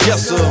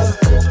 yes sir.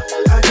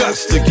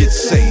 Gots to get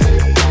saved.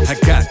 I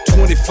got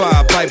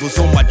 25 Bibles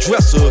on my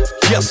dresser,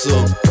 yes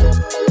sir.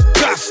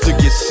 Gots to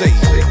get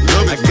saved.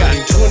 I got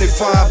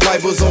 25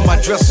 Bibles on my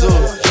dresser,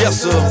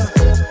 yes sir.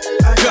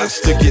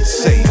 Gots to get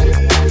saved.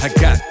 I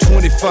got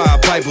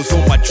 25 Bibles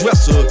on my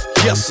dresser,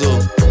 yes sir.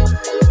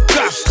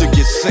 Gots to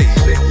get saved.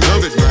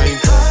 Love it, man.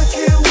 I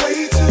can't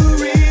wait to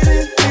read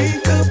and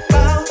think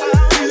about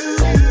you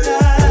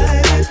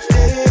tonight.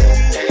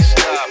 Can't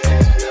stop,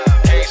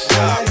 can't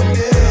stop,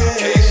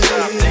 can't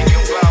stop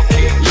thinking about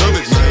King. Love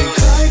it, man.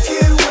 I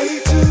can't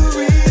wait to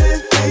read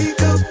and think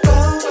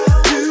about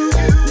you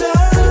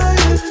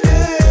night and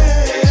day.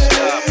 Can't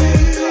stop,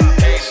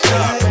 can't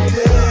stop.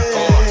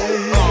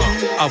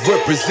 I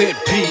represent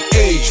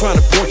PA, trying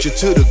to point you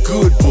to the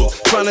good book.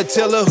 Trying to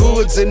tell the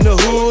hoods in the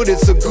hood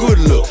it's a good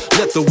look.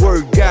 Let the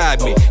word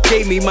guide me.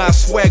 Gave me my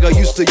swagger,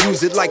 used to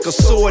use it like a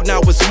sword, now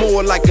it's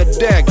more like a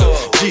dagger.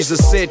 Jesus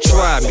said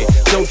try me,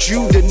 don't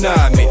you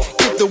deny me.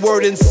 Get the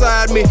word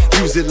inside me,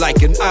 use it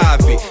like an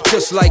ivy.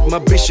 Just like my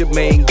bishop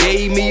man,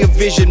 gave me a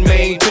vision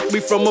man. Took me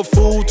from a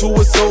fool to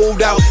a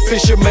sold out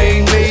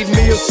fisherman. Made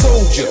me a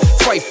soldier,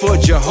 fight for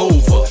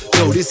Jehovah.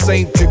 No, this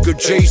ain't Jigga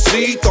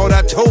JC, thought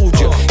I told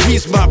you.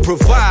 He's my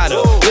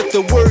provider, let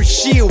the word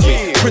shield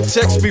me.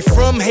 Protects me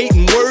from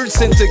hating words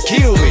sent to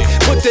kill me.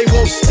 But they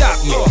won't stop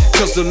me,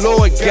 cause the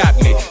Lord got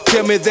me.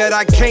 Tell me that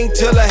I can't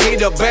tell a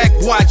hater back,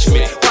 watch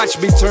me. Watch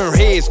me turn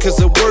heads, cause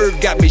the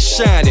word got me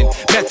shining.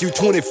 Matthew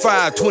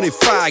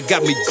 25:25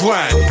 got me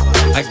grinding.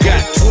 I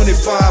got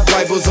 25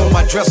 Bibles on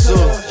my dresser,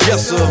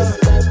 yes sir.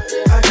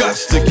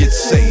 Gots to get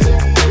saved.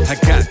 I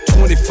got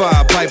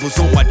 25 Bibles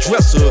on my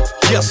dresser,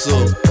 yes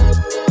sir.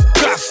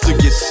 Gots to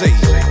get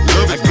saved.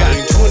 I got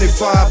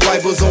 25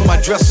 Bibles on my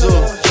dresser,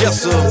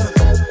 yes sir.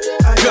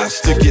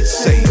 Gots to get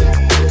saved.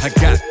 I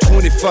got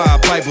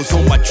 25 Bibles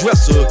on my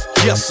dresser,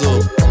 yes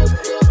sir.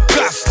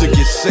 Gots to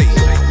get saved.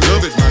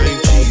 Love it, man.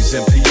 G's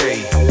in PA,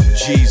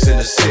 G's in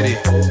the city,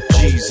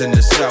 G's in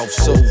the South,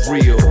 so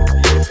real.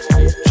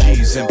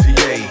 G's in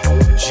PA,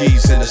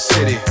 G's in the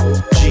city,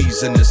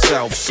 G's in the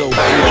South, so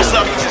real. What's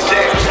up, this is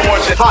James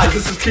Morrison. Hi,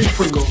 this is Keith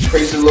Pringle.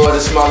 Praise the Lord,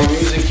 it's Smiley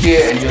Music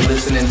here, and you're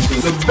listening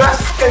to the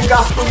best in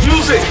gospel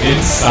music.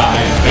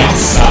 Inside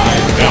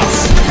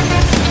Gospel.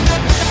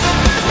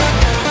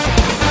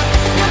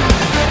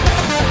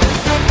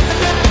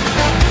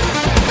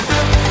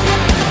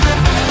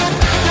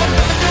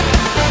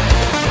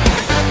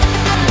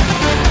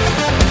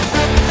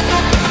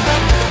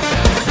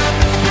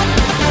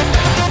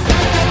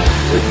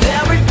 With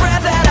every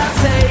breath that I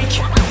take,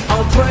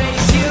 I'll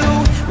praise you.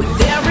 With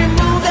every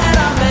move that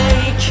I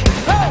make,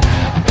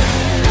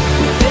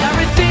 with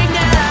everything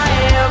that I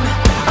am,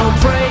 I'll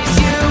praise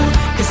you.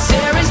 'Cause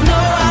there is no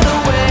other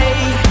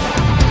way.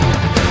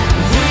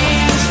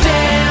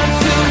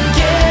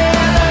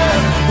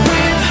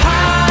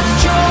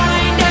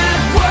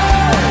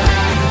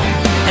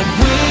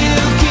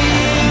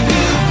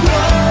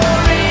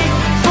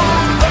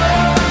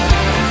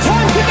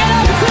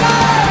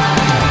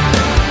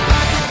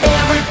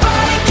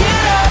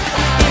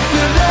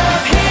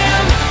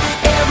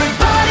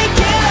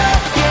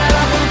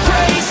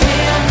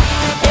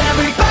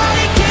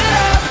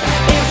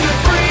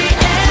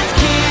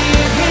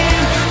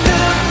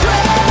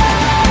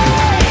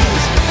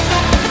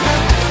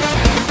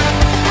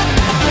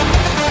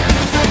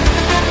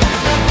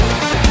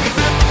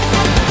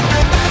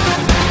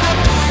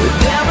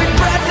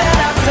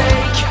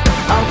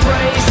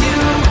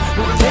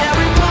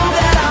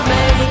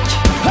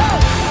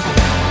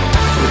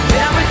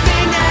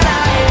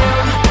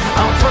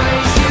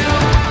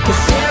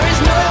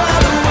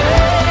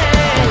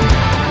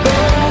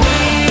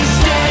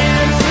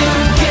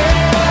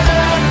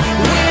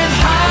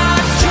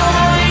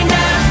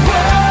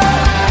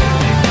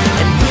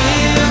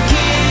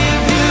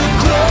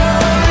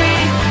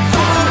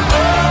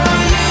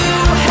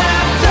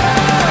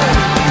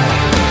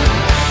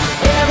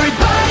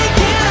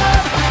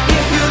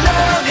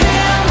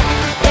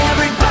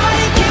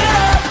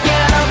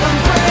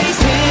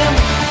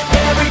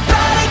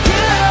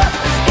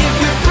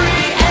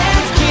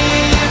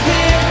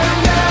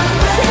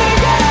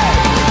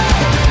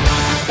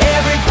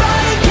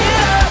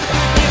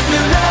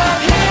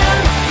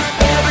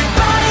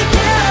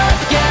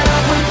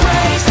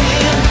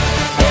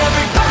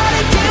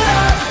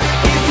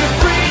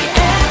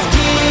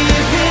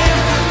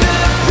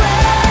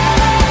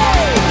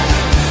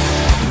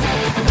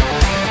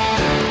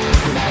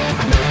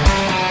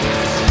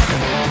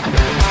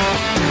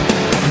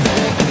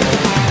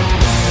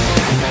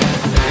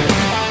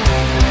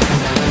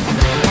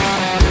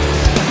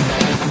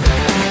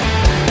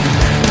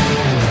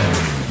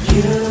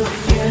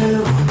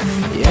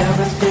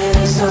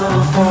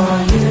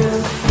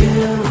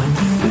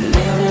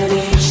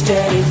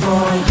 day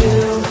for you,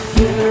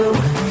 you.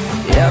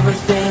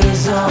 Everything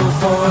is on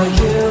for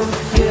you,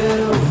 you.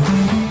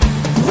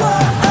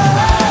 Whoa,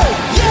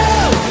 you,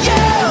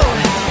 you.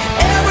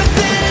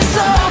 Everything is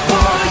on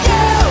for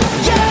you,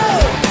 you.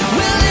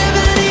 We're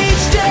living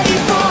each day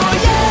for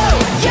you,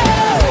 you.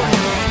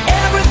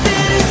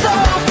 Everything is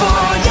on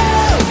for you,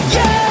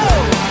 you.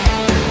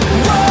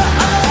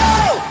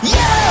 Whoa,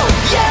 you,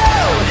 you.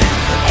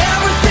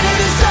 Everything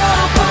is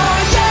on for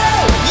you,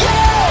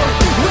 you.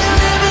 We're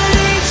living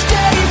each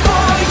day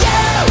for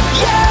you,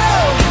 you.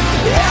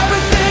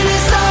 Everything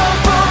is on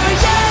for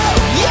you,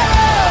 you.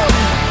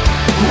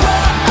 Whoa,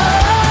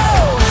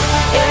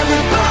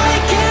 everybody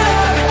get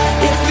up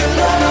if you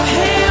love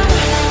him.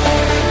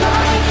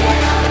 Everybody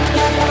get up,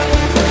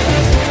 everybody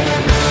praise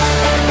him.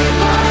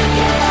 Everybody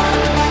get up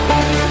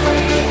if you're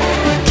free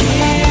and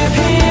give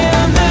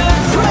him the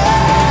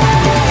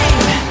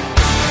praise.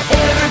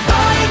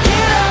 Everybody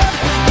get up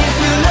if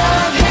you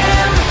love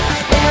him.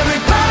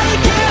 Everybody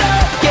get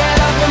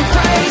up and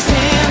praise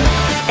him.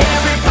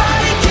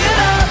 Everybody get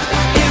up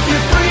if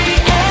you're free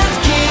and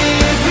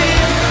give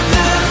him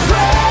the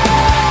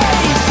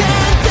praise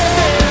and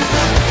dance.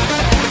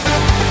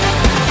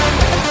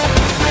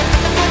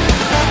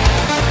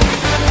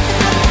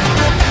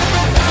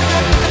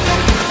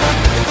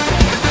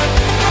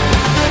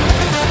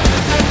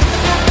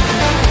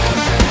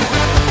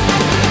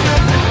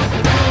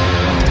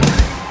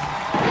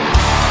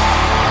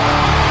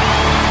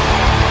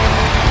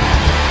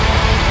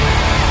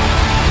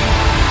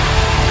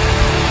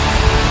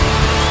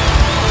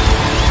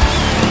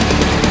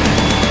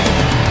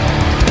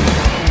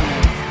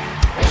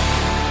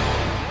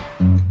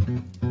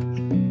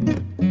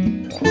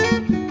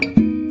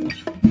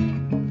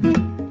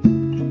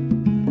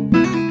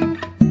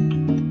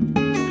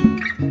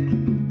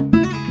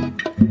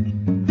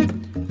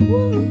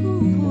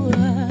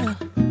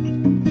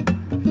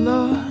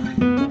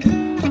 Lord,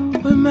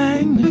 we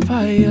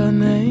magnify your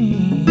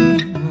name.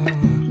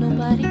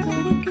 Nobody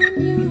could have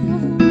you.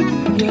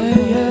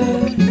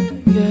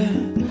 Yeah.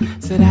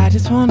 Said I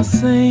just wanna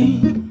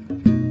sing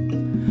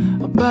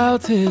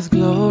about his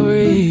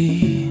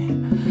glory.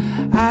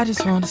 I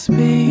just wanna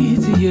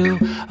speak to you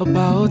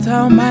about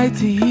how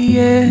mighty he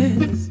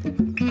is.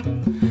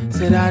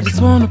 Said I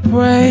just wanna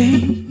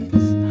praise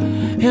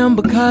him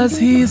because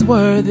he's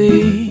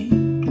worthy.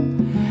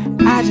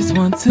 I just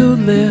want to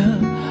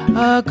live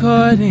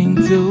according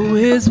to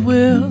his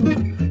will.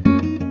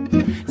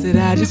 Said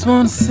I just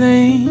want to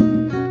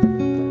sing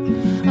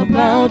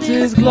about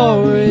his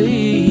glory,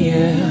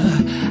 yeah.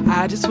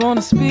 I just want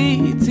to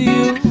speak to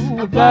you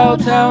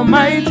about how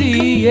mighty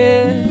he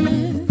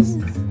is.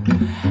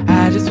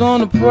 I just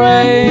want to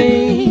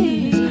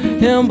praise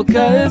him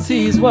because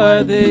he's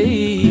worthy,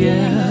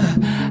 yeah.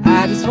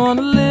 I just want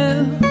to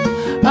live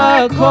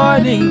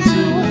according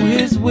to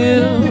his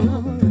will.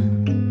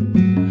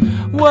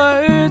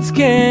 Words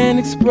can't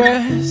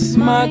express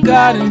my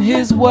God and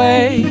his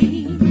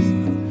ways.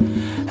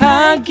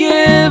 I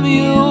give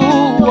you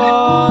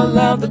all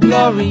of the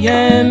glory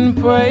and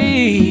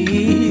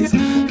praise.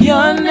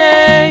 Your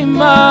name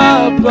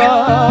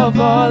above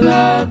all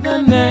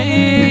other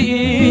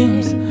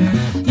names.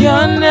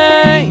 Your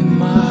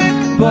name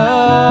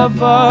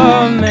above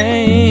all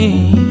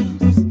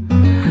names.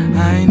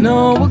 I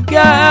know a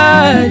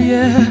God,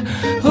 yeah,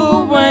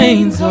 who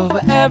reigns over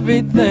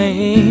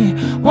everything.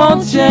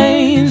 Won't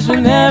change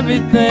when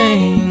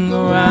everything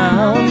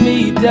around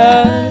me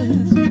does.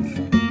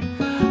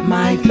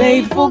 My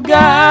faithful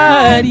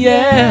God,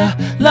 yeah,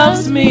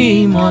 loves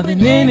me more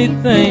than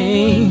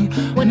anything.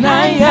 When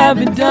I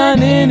haven't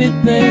done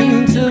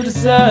anything to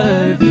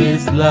deserve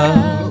his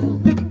love.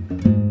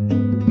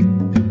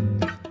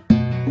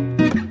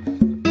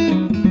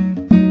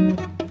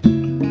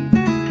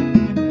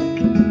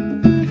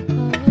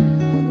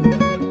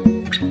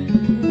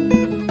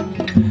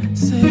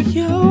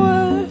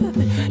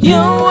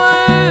 You're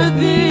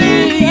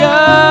worthy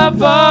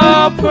of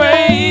all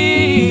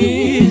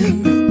praise.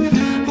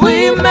 We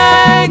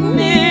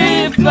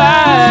magnify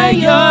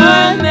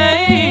your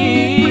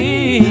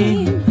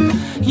name.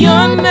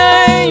 Your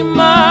name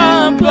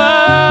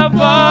above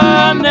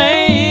all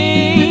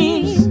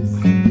names.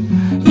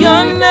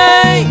 Your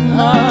name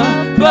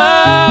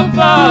above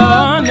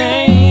all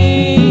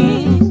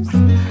names.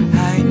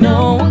 I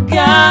know a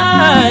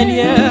God,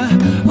 yeah,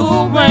 who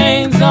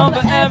reigns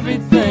over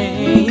everything.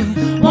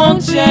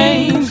 Won't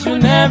change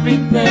when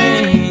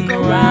everything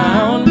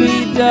around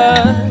me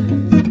does.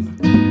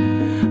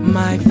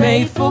 My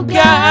faithful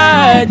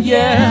God,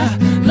 yeah,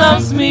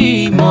 loves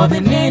me more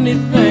than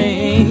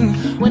anything.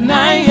 When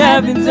I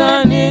haven't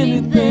done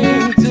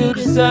anything to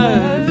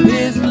deserve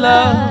his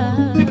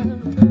love.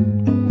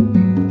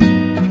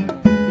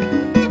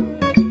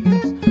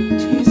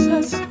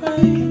 Jesus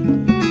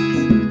reigns.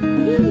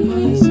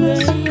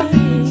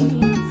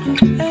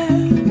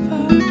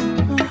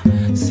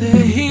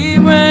 Say he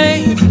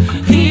reigns.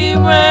 He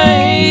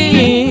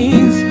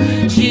reigns,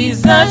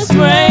 Jesus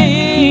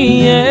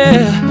reigns,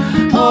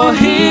 yeah. Oh,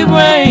 he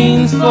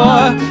reigns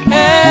forevermore.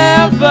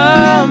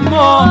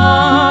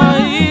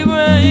 He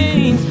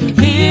reigns,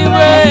 he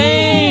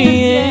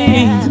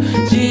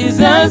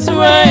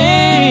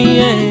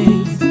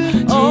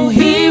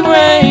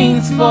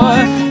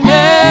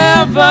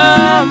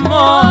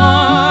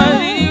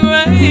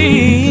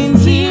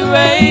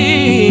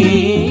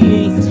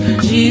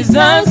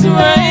Jesus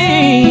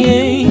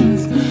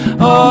reigns.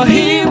 Oh,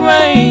 he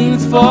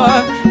reigns forevermore.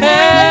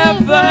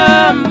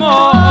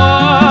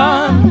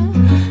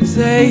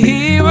 Say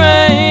he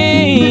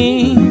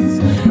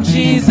reigns.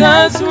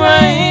 Jesus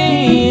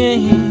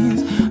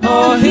reigns.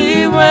 Oh,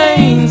 he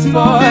reigns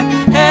forevermore.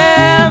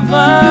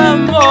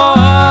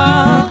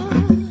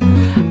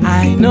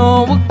 I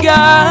know a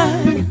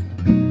God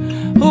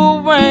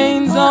who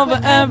reigns over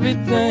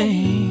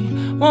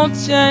everything, won't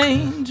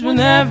change when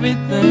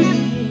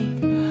everything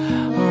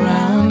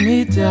around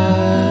me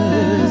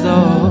does.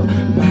 Oh,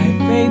 my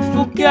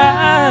faithful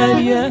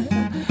God, yeah,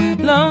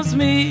 loves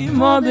me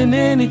more than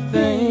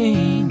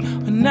anything,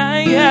 when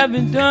I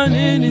haven't done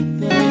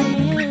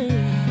anything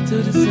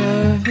to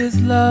deserve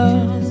his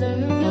love.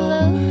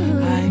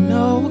 Oh, I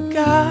know a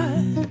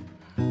God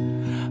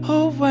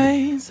who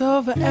reigns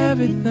over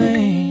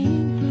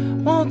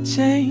everything, won't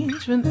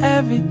change when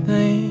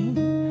everything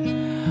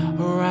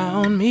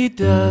around me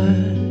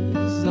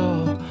does.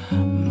 Oh,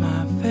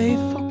 my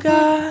faithful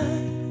God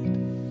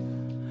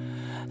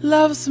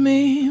loves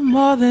me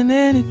more than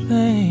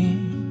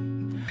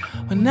anything,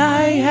 when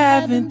I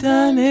haven't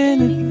done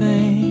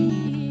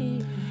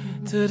anything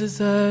to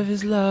deserve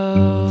his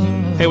love.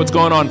 Hey, what's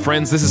going on,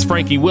 friends? This is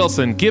Frankie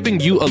Wilson giving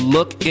you a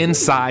look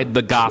inside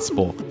the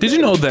gospel. Did you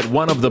know that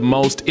one of the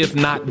most, if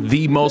not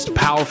the most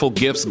powerful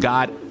gifts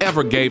God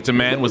ever gave to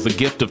man was the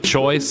gift of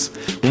choice?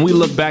 When we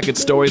look back at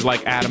stories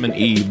like Adam and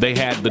Eve, they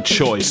had the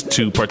choice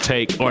to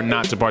partake or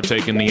not to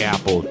partake in the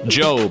apple.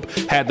 Job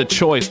had the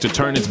choice to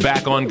turn his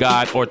back on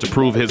God or to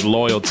prove his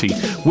loyalty.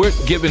 We're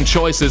given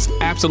choices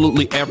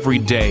absolutely every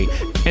day.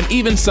 And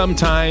even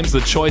sometimes the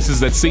choices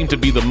that seem to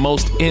be the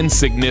most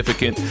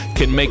insignificant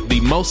can make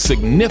the most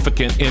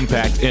significant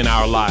impact in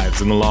our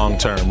lives in the long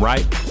term,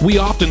 right? We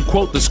often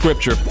quote the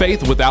scripture,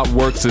 faith without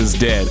works is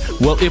dead.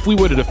 Well, if we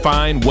were to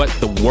define what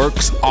the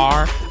works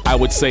are, I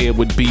would say it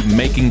would be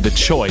making the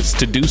choice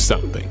to do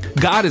something.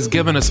 God has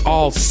given us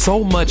all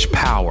so much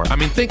power. I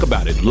mean, think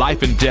about it.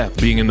 Life and death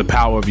being in the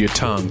power of your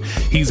tongue.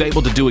 He's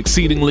able to do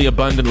exceedingly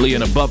abundantly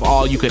and above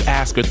all you could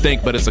ask or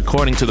think, but it's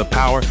according to the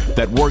power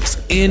that works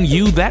in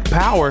you. That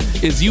power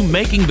is you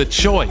making the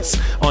choice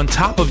on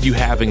top of you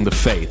having the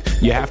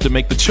faith. You have to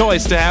make the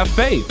choice to have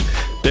faith.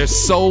 There's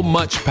so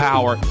much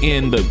power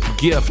in the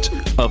gift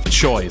of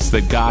choice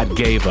that God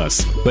gave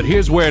us. But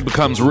here's where it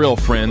becomes real,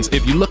 friends.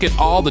 If you look at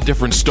all the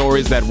different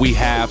stories that we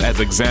have as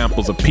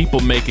examples of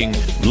people making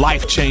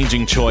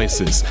life-changing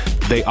choices,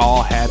 they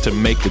all had to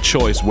make the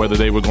choice whether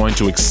they were going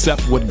to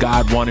accept what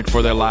God wanted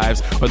for their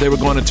lives or they were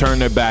going to turn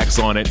their backs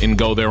on it and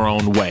go their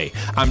own way.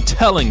 I'm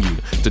telling you,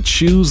 to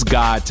choose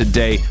God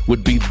today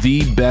would be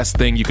the best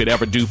thing you could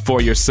ever do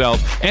for yourself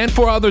and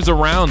for others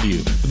around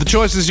you. But the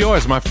choice is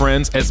yours, my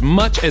friends. As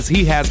much as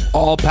he has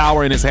all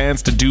power in his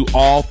hands to do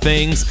all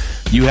things,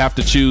 you have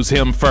to choose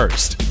him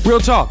first. Real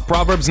talk,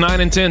 Proverbs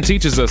 9 and 10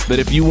 teaches us that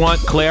if you want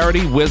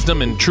clarity,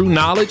 wisdom, and true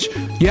knowledge,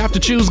 you have to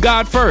choose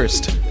God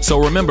first. So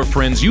remember,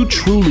 friends, you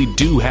truly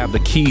do have the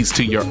keys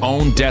to your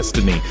own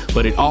destiny,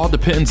 but it all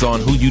depends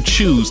on who you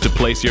choose to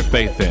place your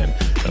faith in.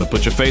 Gonna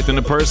put your faith in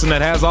the person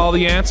that has all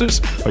the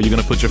answers, or are you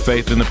gonna put your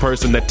faith in the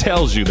person that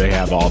tells you they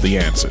have all the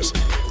answers?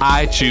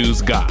 I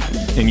choose God,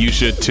 and you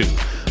should too.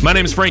 My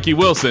name is Frankie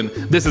Wilson.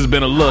 This has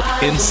been a look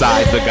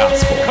inside the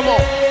gospel. Come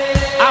on.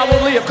 I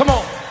will live. Come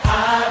on.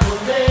 I will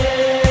live.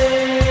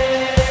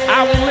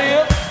 I will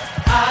live.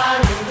 I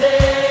will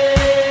live.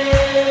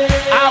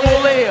 I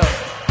will live.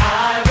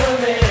 I will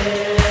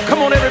live. Come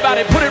on,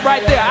 everybody. Put it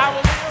right there.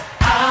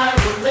 I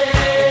will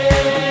live.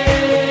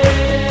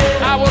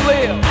 I will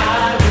live.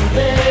 I will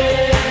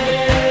live.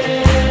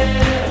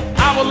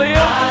 I will live.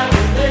 I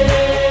will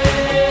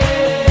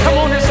live. Come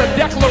on, it's a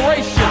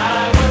declaration.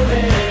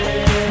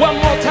 One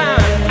more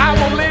time, I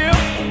will live.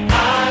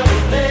 I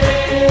will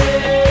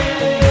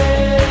live.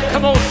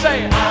 Come on,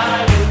 say it.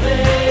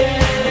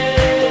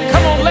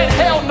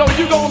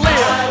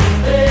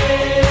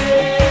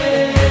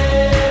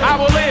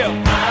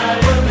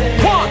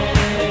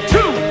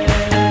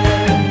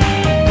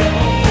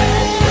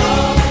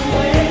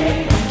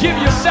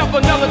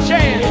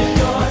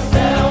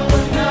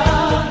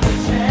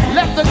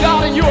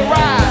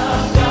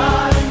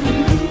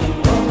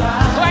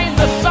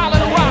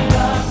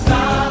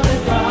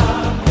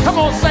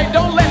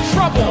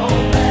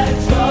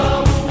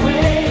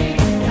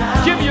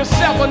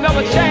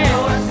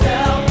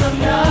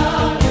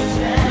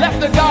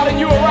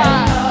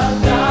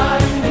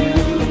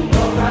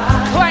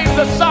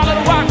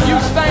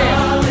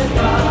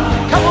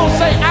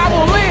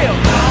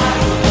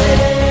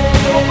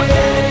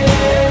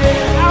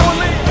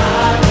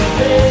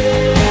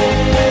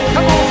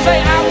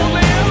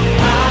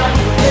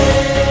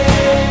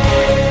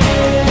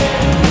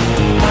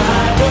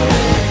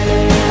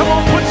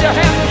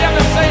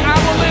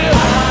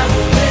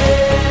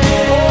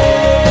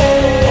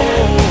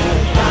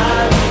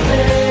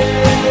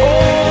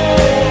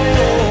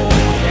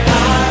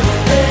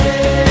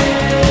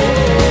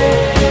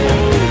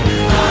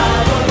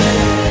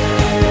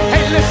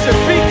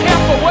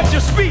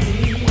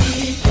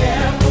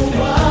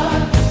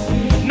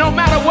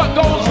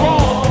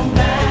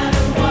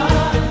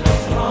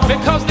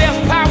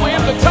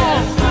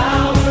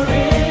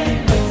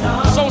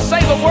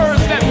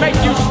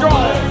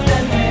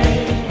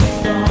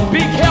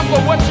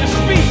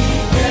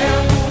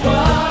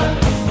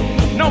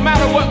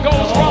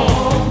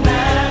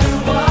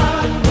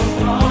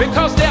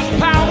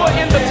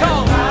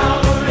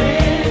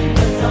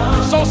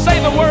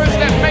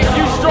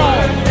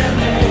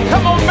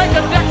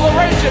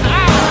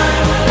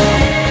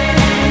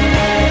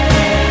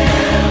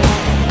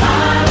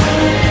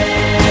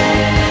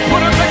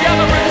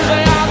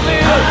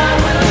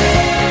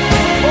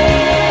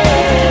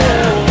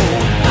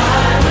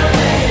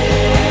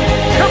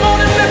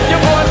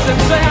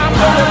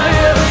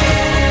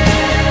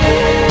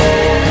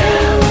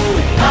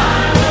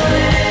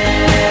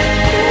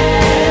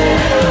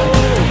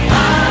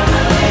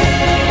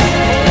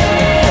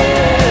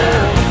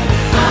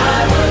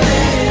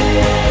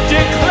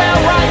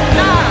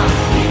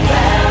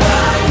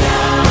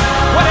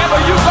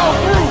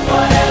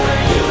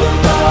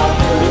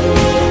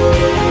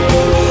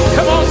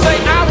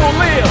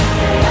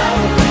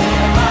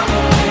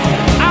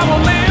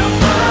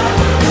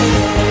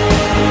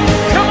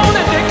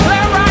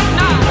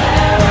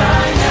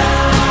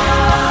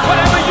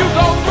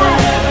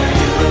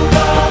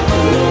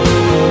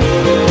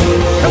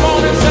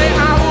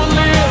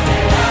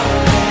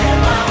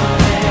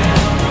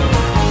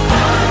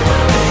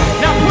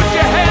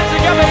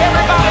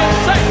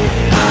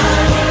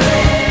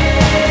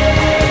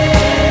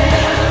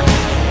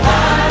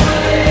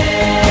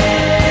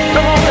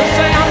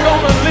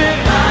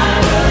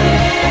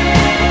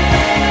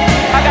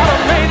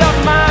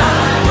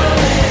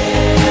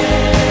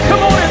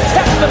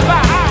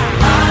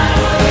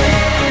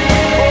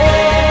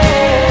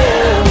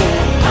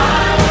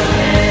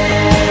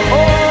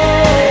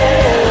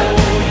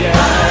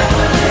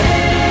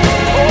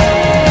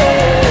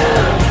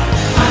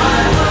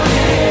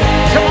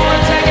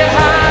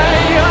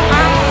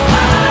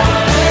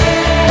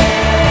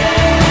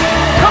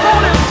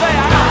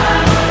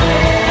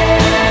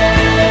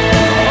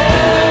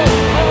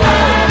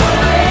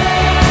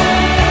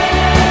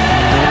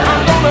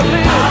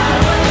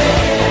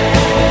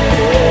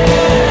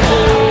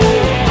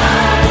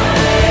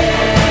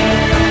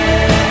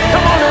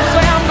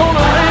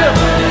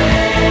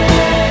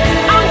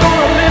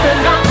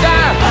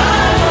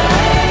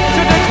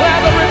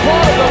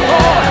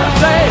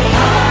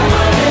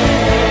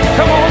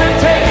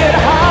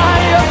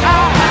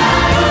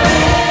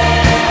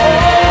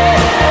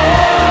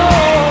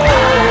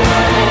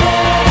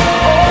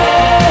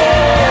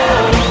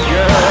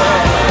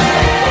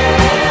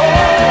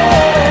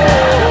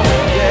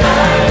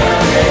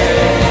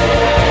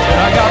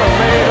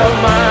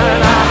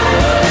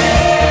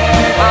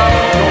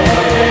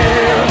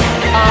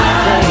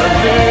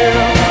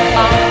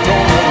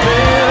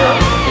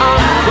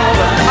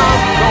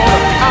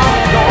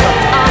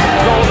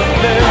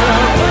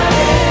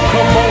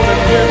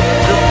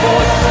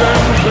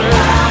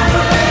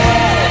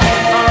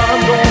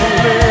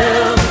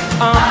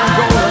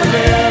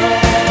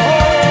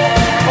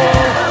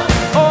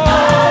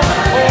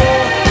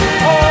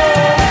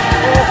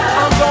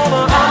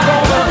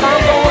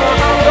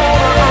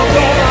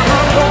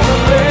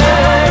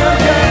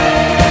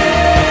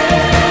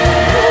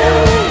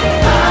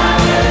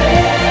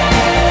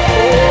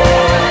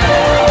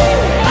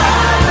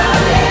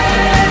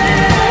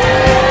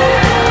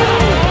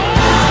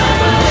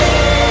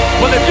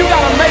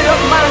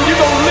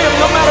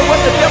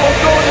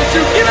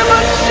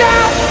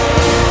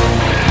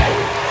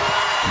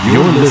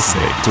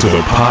 listening to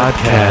the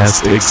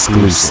podcast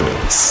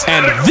exclusives.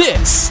 And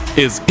this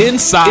is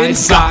Inside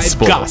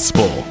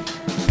Gospel.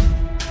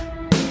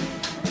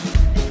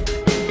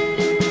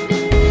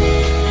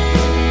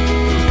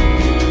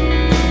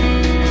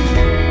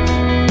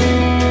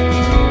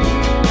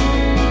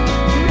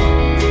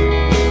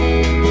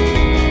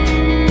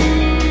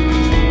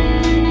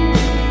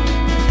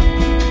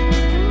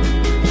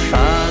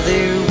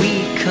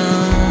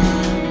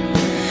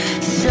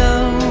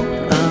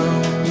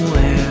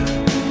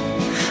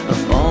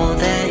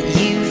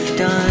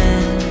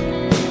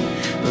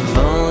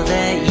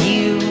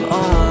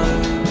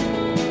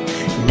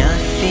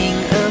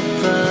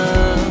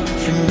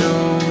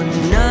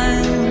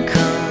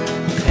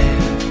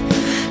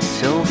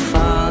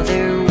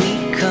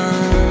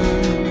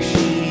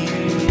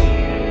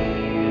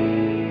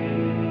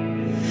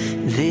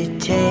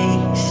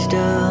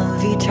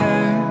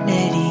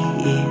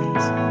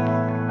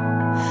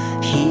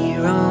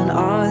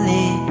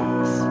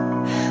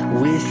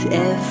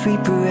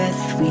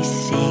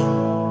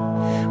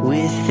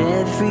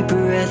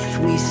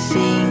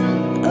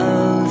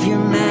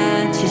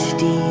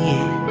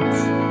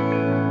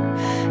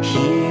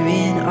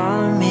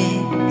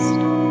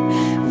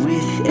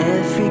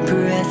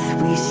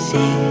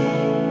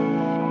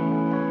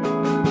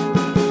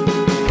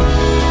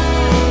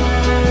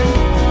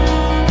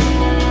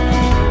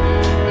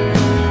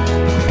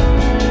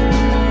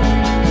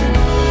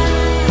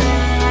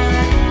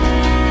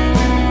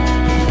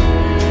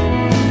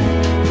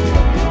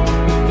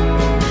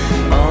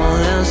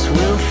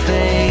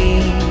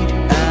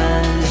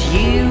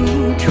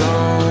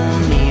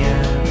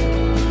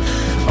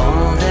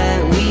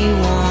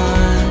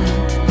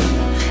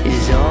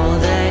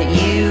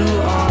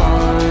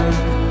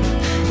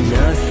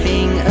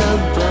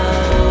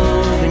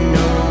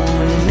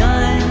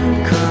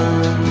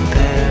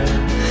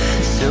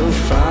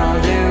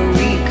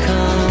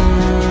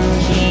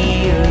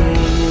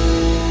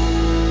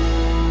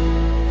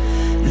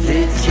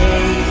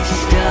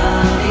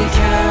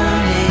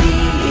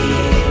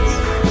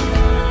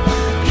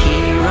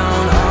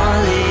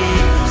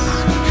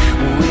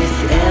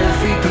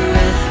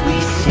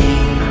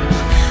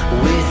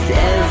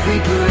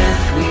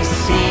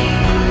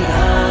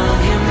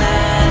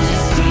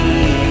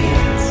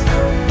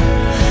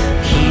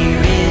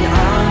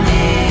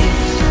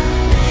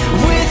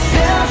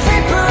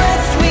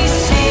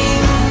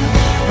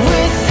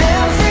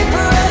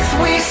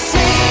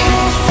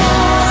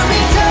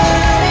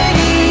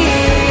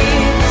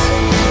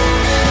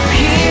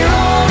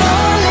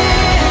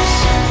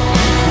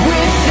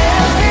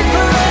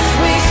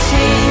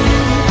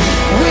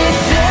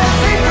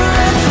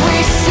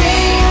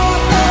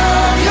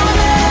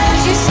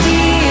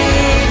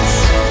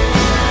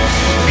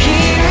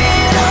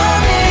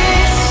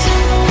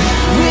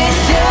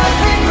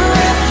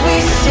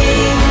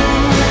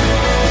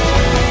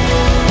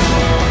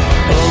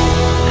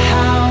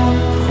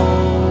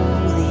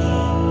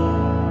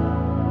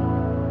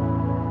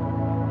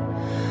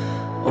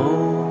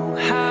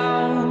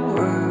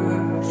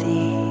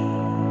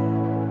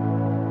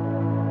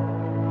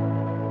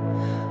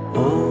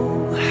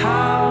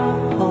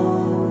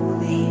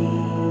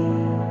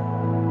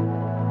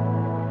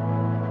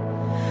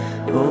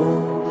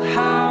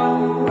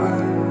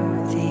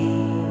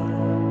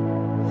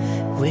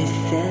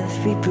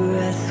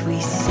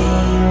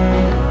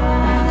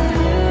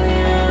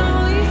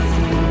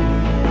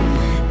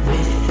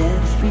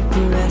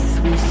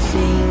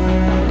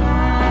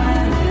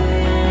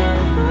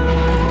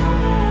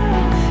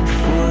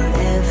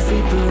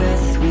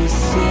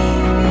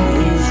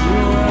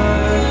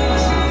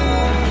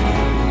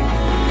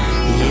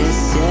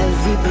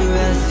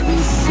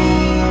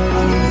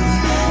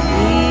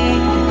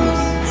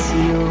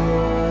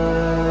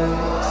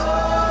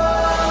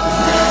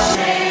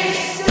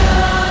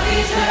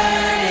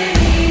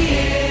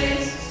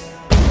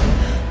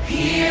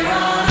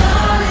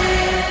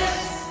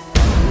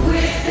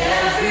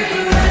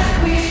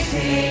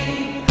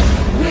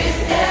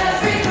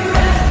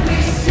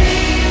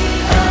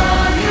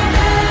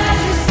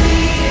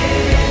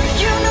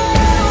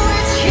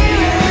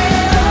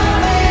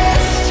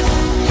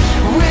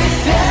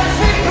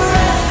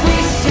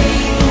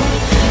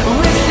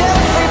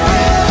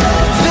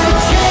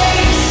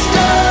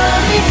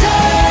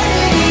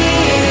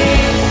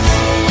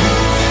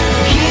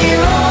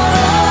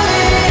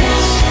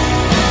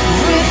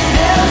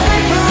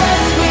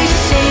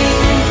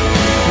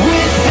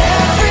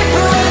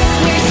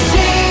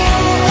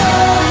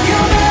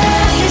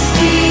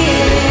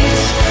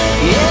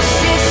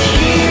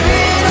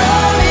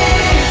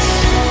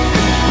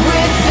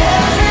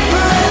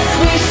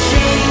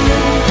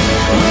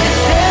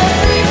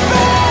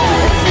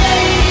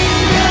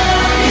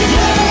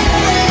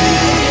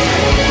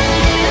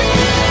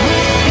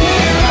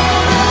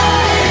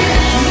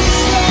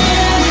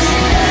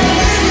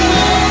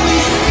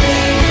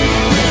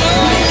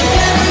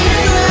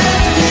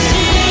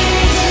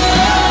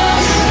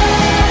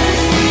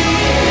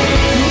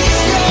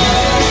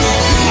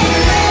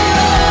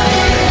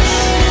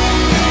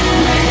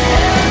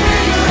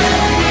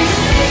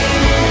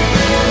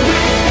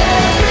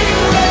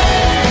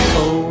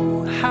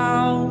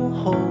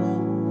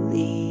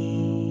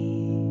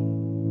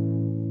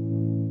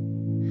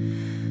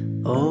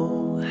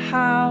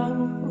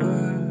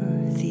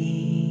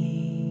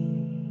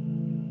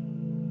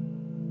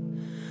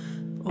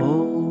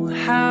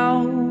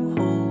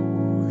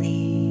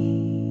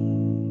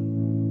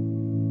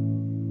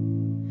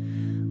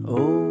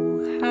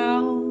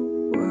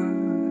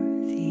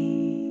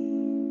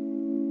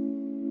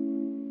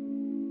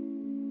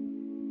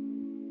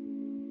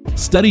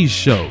 Studies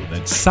show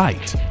that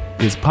sight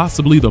is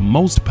possibly the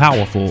most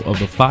powerful of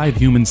the 5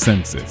 human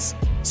senses.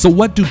 So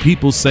what do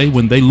people say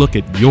when they look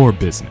at your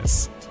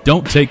business?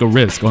 Don't take a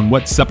risk on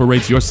what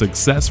separates your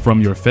success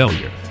from your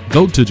failure.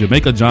 Go to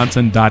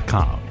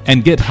JamaicaJohnson.com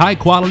and get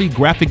high-quality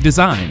graphic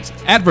designs,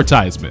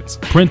 advertisements,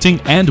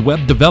 printing, and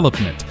web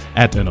development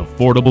at an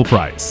affordable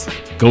price.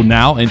 Go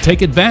now and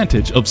take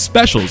advantage of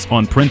specials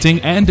on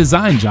printing and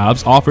design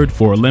jobs offered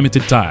for a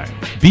limited time.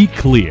 Be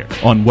clear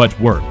on what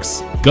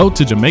works. Go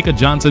to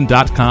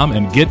JamaicaJohnson.com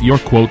and get your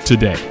quote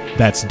today.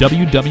 That's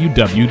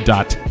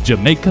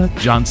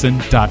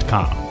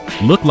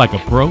www.jamaicajohnson.com. Look like a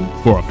pro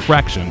for a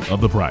fraction of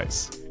the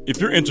price.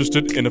 If you're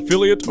interested in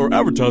affiliate or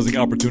advertising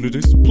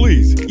opportunities,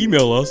 please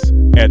email us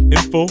at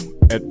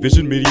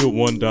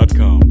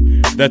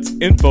info@visionmedia1.com. That's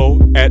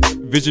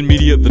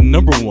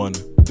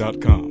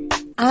info@visionmedia1.com.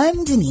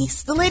 I'm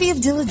Denise, the Lady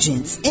of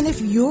Diligence, and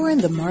if you're in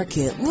the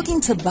market looking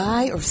to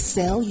buy or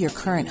sell your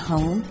current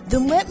home,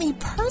 then let me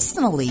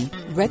personally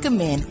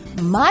recommend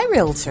my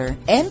realtor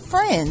and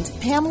friend,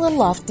 Pamela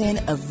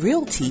Lofton of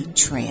Realty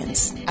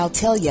Trends. I'll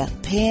tell you,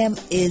 Pam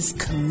is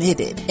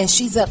committed, and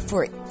she's up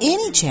for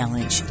any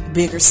challenge,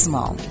 big or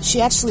small. She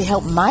actually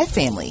helped my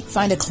family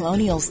find a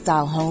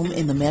colonial-style home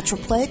in the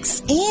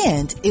Metroplex,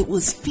 and it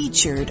was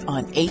featured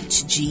on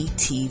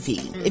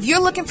HGTV. If you're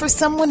looking for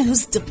someone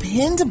who's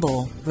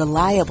dependable,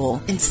 reliable,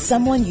 and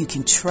someone you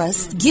can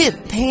trust, give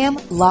Pam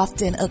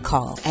Lofton a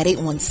call at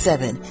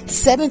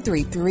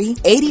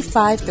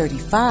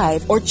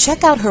 817-733-8535 or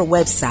check out her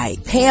website,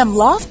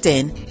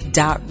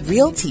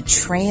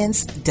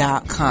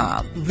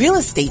 pamlofton.realtytrends.com. Real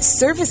estate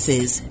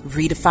services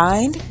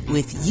redefined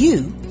with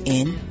you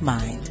in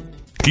mind.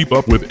 Keep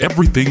up with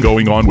everything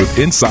going on with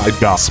Inside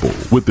Gospel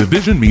with the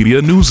Vision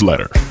Media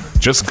newsletter.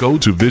 Just go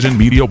to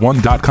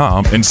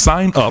visionmedia1.com and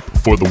sign up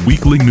for the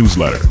weekly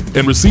newsletter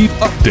and receive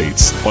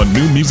updates on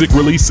new music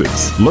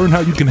releases. Learn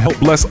how you can help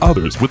bless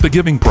others with the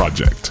Giving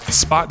Project,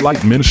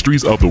 spotlight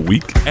ministries of the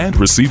week, and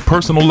receive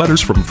personal letters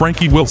from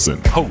Frankie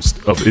Wilson, host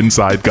of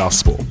Inside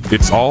Gospel.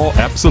 It's all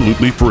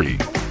absolutely free.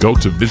 Go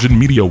to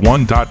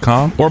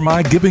visionmedia1.com or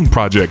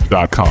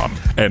mygivingproject.com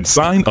and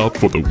sign up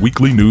for the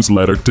weekly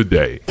newsletter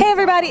today. Hey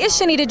everybody, it's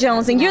Shanita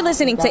Jones and you're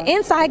listening to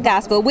Inside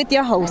Gospel with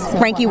your host,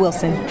 Frankie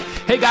Wilson.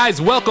 Hey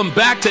guys, welcome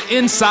back to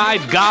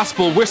Inside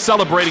Gospel. We're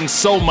celebrating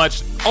so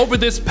much. Over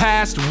this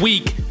past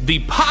week, the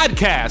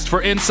podcast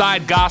for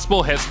Inside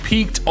Gospel has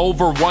peaked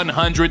over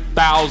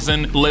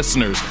 100,000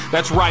 listeners.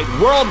 That's right,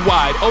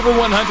 worldwide, over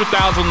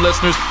 100,000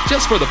 listeners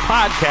just for the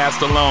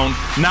podcast alone,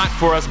 not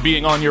for us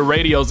being on your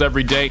radios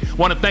every day.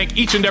 Want to thank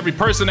each and every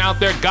person out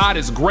there. God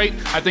is great.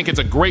 I think it's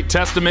a great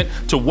testament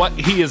to what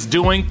He is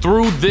doing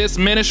through this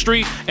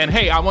ministry. And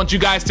hey, I want you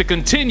guys to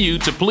continue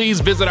to please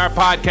visit our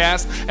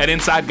podcast at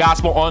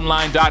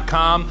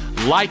InsideGospelOnline.com.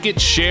 Like it,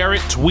 share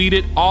it, tweet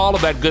it, all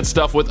of that good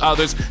stuff with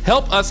others.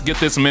 Help us get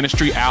this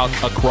ministry out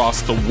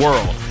across the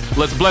world.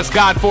 Let's bless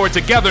God for it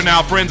together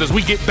now, friends, as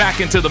we get back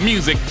into the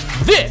music.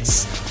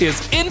 This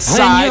is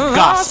Inside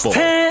Gospel.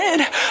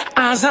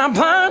 As I'm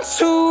blind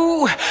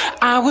to,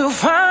 I will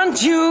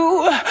find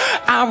you.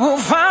 I will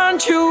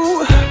find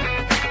you.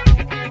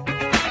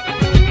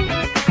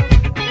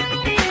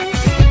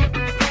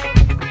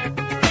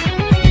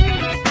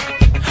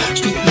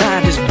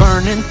 Streetlight is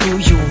burning through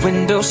your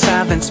window,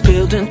 silence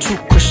building to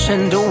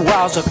crescendo,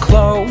 walls are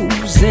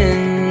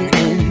closing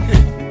in.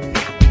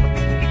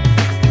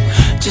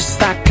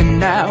 Just like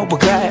an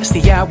hourglass,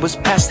 the hours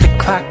past the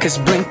clock is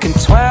blinking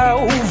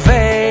 12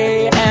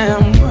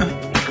 a.m.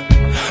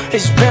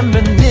 It's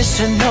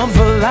reminiscent of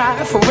a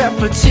life, a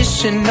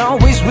repetition,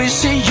 always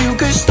wishing you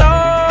could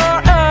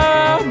start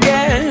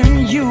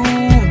again.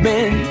 You've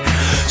been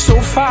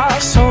so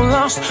far, so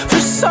lost for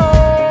so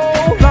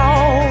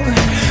long.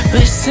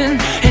 Listen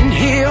and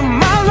hear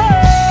my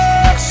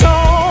love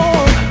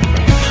song.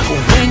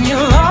 When you're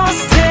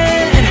lost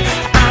in,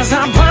 as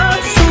I'm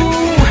blind to,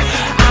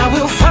 I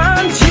will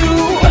find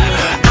you,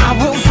 I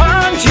will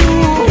find you.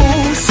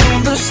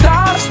 Soon the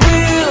stars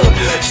will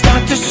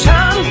start to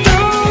shine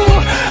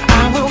through.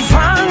 I will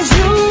find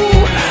you,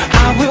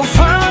 I will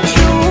find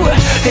you.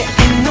 There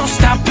ain't no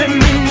stopping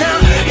me now,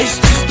 it's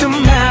just a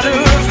matter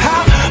of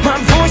how. My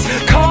voice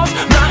calls,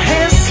 my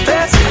hand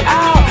stretched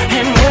out,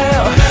 and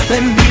well,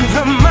 let me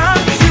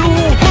remind you,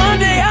 one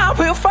day I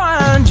will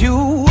find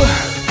you.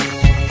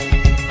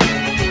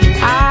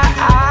 I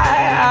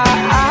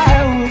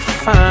will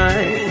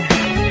find.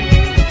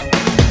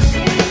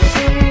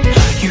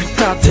 You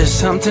thought there's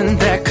something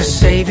that could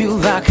save you,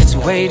 like it's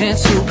waiting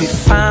to be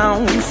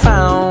found.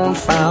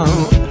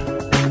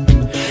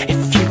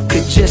 If you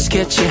could just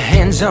get your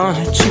hands on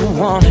it, you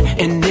want it,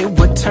 and it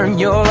would turn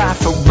your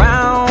life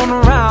around.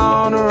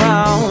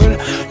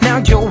 Now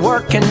you're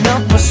working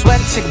up a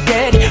sweat to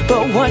get it,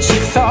 but what you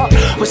thought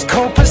was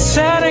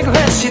copacetic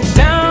lets you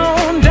down.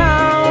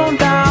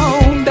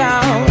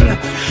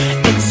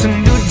 It's a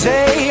new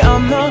day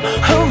on the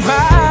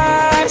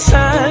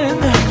horizon.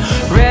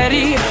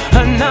 Ready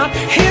or not,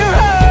 here I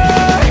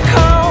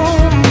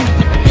come.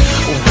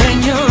 When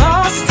you're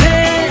lost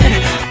in,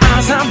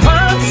 as I'm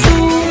blind to,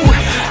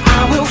 I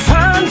will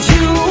find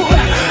you,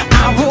 I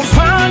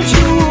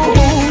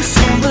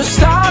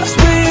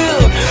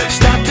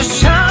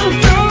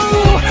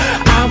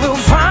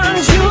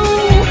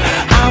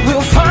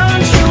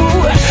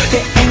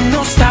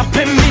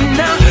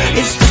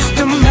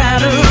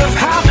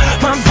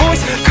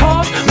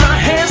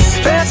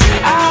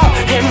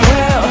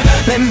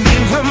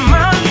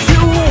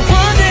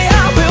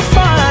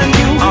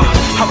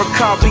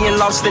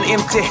lost and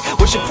empty,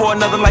 wishing for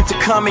another life to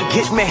come and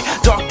get me.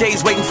 Dark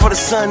days waiting for the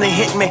sun to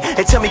hit me.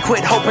 They tell me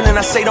quit hoping and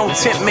I say don't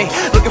tempt me.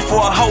 Looking for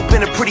a hope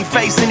in a pretty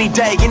face any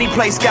day, any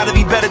place gotta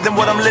be better than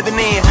what I'm living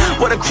in.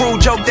 What a cruel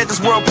joke that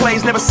this world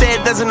plays. Never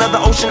said there's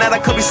another ocean that I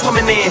could be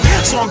swimming in.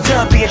 So I'm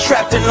done being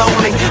trapped and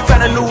lonely.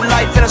 Found a new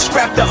life and a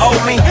scrap to owe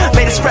me.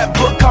 Made a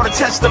scrapbook called a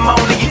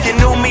testimony. If you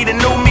knew me, the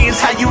new me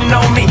is how you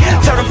know me.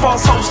 Tell the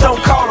false hopes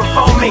don't call or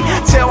phone me.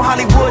 Tell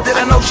Hollywood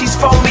that I know she's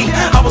phony.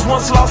 I was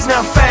once lost,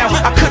 now found.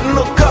 I couldn't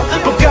look up,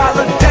 but God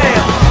looked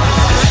down.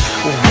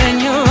 When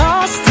you're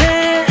lost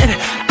in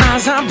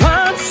eyes I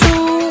blind to,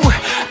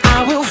 I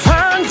will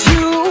find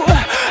you.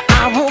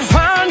 I will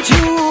find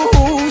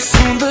you.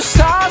 Soon the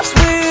stars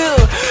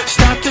will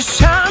start to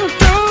shine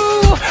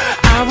through.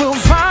 I will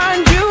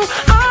find you.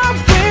 I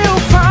will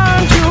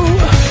find you.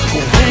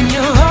 When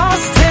you're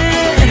lost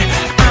in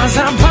eyes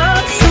I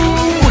blind to,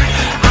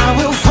 I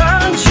will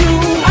find you.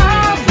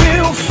 I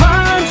will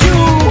find you.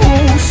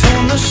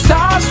 Soon the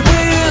stars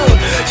will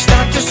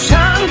start to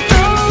shine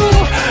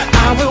through.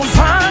 I will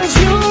find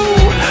you.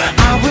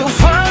 I will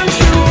find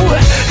you.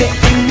 There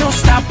ain't no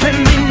stopping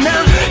me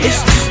now.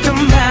 It's just a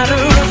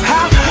matter of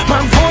how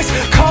my voice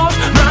calls,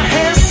 my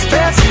hands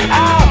stretch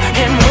out,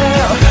 and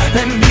well,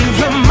 let me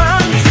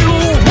remind you.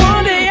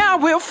 One day I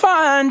will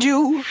find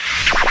you.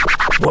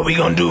 What we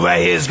gonna do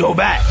right here is go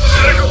back.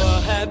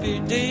 Happy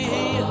day.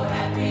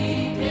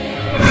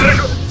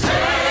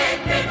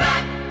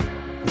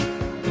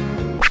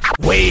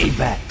 Way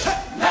back.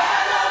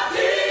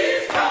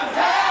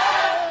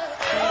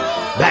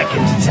 Back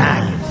into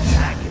time.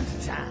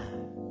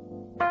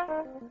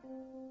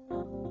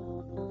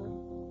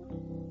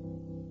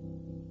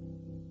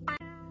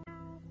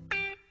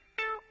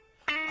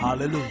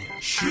 Hallelujah.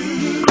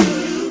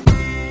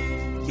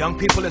 Young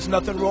people, there's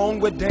nothing wrong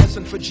with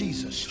dancing for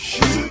Jesus.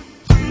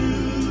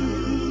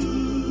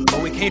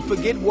 But we can't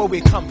forget where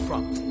we come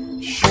from.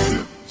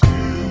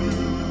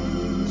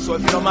 So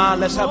if you don't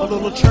mind, let's have a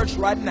little church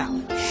right now.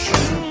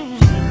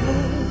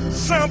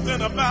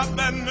 Something about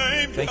that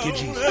name. Thank you,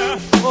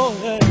 Jesus. Oh,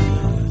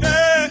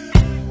 yeah.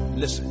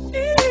 Listen.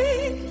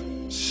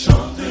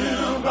 Something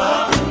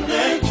about the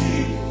name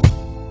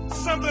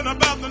Jesus. Something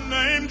about the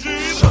name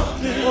Jesus.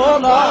 Something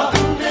about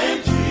the name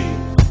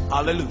Jesus.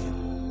 Hallelujah.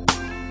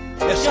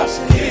 Yes, sir.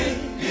 It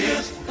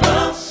is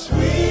the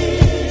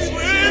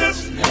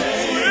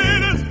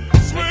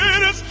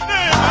sweetest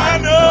name I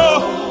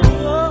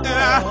know.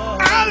 Yeah,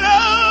 I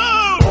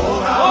love.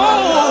 I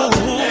love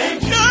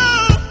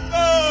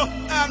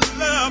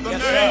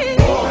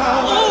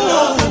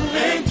the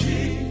name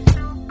Jesus.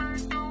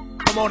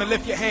 Come on and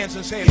lift your hands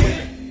and say it with me.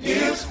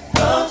 It's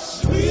the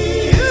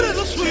sweetest. It is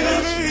the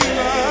sweetest name.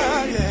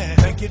 Yeah.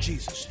 Thank you,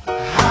 Jesus. I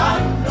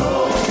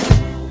know.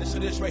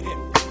 Listen to this right here.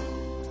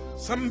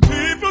 Some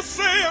people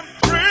say I'm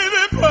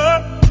crazy,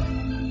 but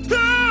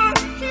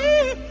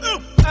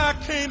I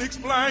can't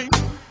explain.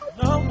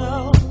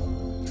 No.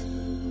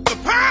 The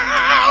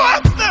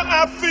power that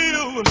I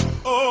feel,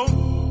 oh,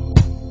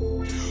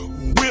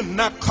 when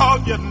I call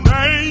your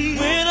name.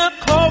 When I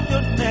call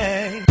your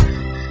name.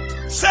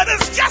 Said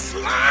it's just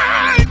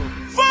like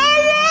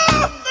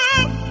fire.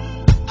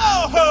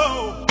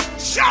 Oh,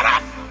 shut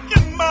up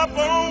in my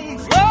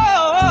bones.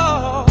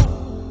 Oh,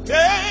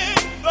 yeah,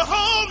 the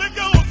Holy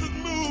Ghost is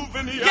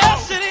moving here.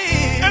 Yes, it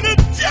is. And it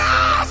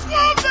just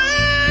won't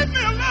leave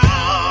me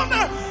alone.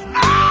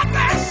 Ah,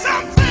 there's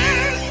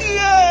something,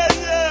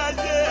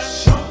 yeah.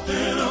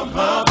 Something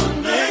about the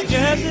name.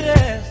 Yes, it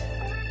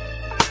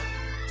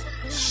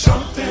is.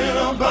 Something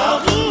about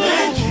the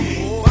name.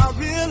 Oh, I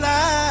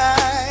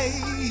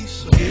realize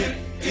it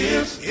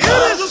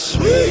is a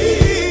sweet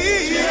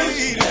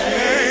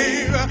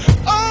name.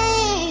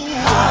 Oh,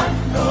 I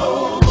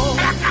know.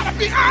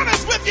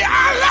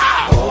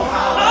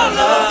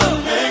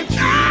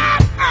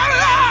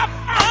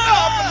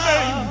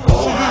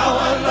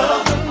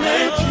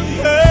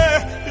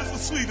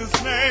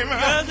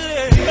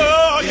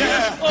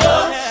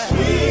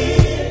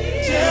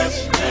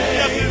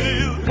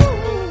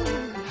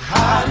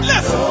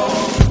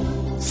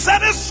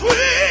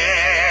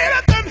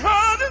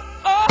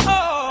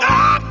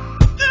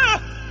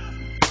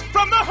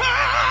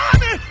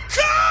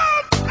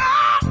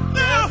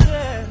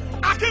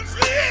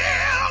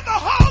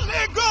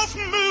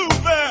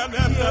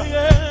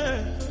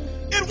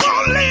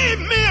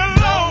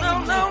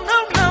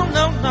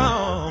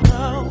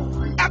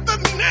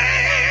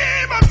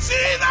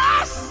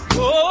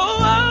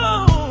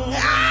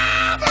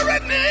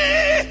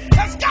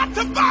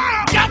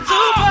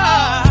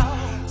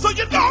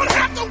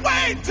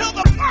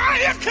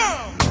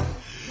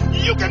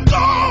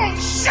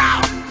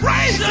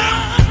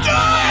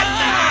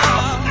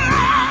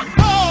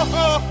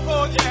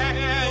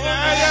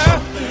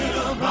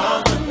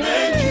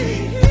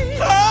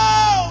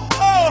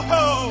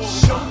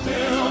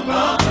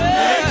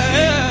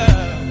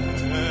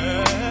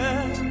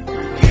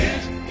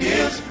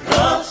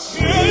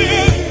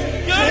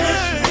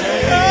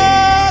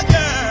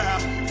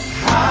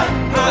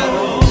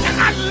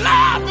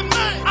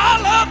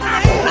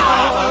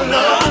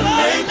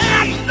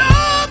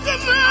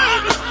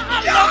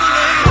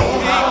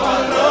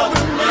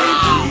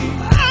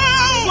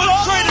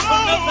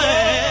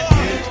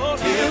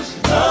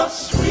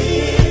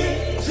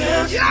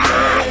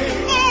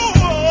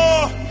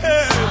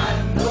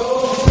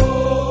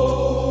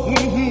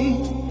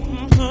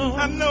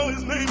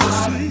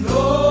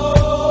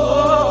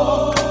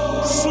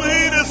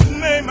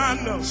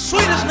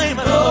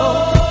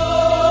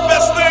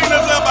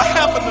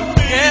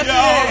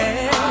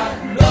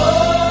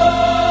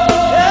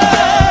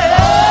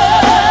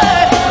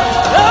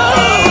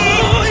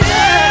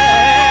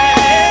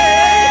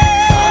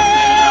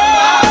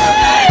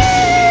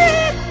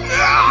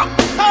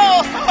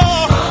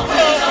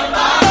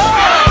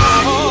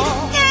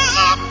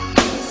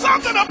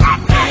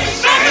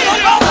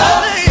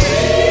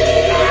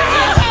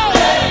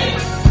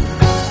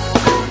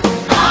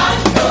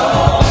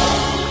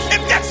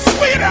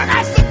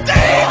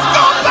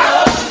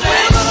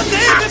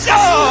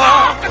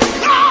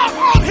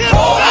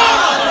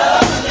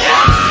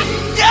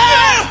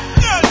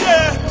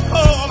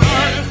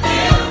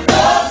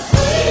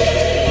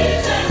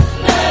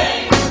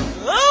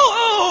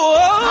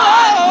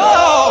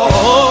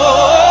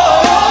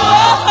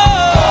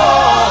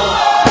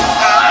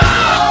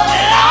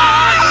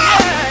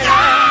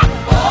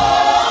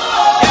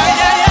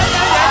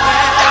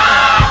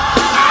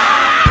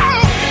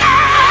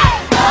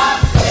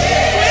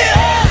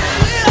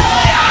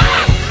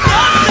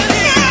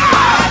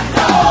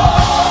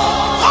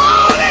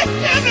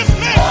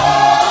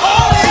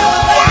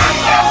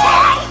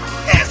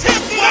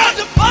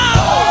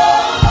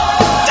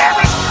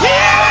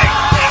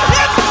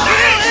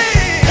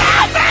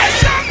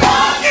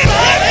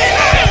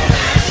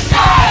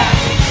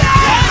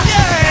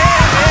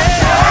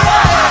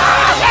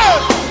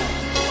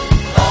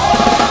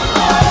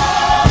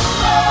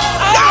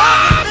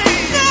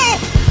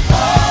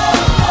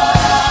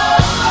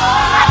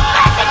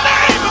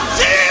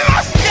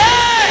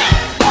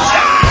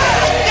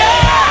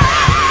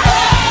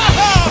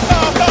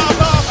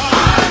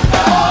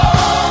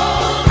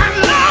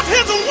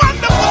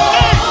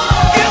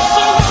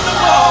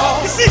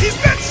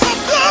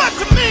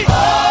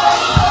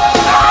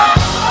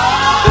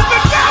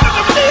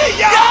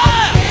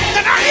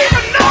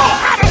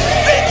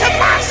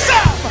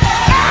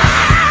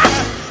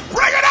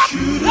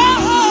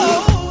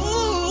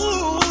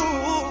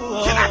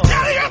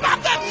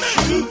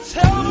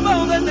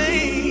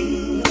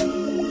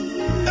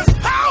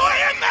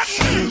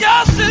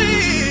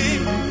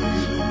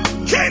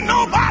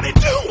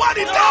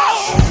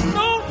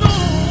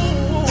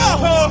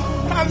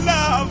 I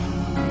love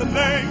the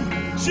name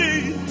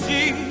Jesus.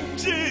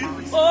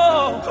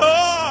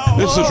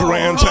 This is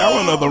Rance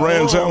Allen of the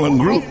Rance Allen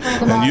Group,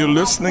 and you're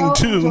listening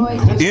to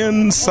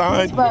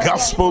Inside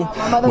Gospel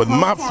with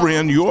my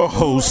friend, your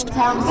host,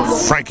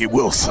 Frankie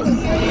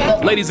Wilson.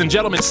 Ladies and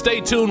gentlemen,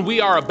 stay tuned.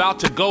 We are about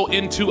to go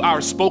into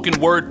our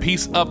spoken word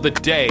piece of the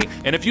day.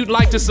 And if you'd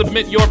like to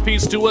submit your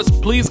piece to us,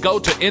 please go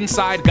to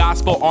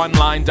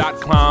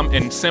InsideGospelOnline.com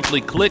and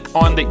simply click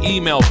on the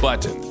email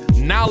button.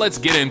 Now let's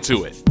get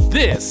into it.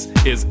 This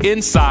is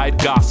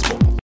Inside Gospel.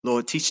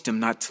 Lord, teach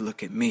them not to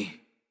look at me.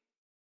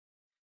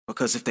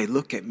 Because if they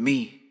look at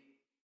me,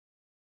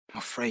 I'm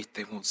afraid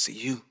they won't see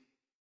you.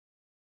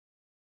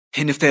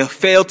 And if they'll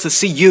fail to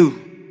see you,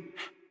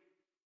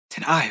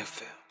 then I have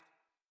failed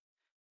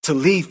to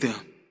lead them.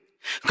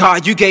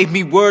 God, you gave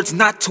me words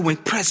not to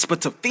impress,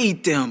 but to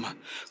feed them.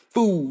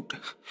 Food,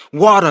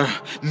 water,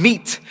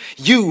 meat,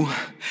 you,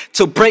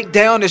 to break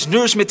down as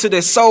nourishment to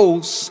their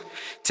souls,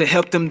 to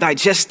help them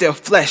digest their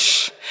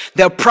flesh,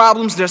 their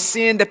problems, their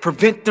sin that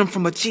prevent them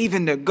from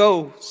achieving their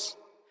goals.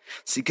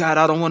 See, God,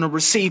 I don't want to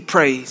receive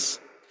praise,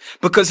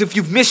 because if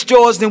you've missed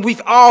yours, then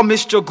we've all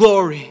missed your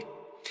glory.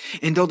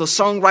 And though the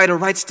songwriter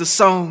writes the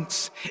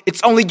songs,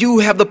 it's only you who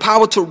have the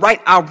power to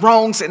right our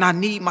wrongs, and I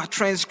need my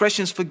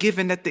transgressions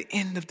forgiven at the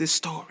end of this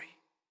story.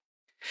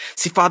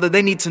 See, Father,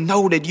 they need to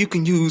know that you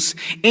can use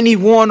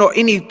anyone or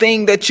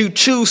anything that you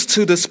choose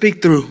to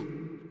speak through.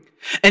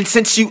 And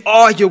since you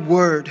are your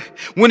word,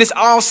 when it's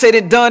all said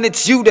and done,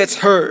 it's you that's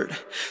heard.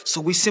 So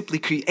we simply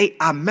create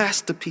our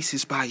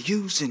masterpieces by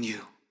using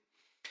you.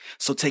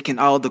 So taking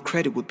all the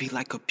credit would be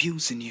like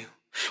abusing you,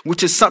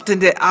 which is something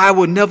that I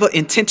will never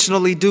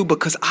intentionally do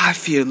because I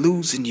fear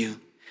losing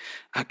you.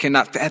 I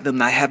cannot fathom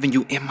not having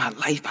you in my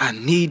life. I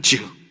need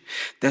you.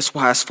 That's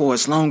why for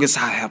as long as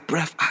I have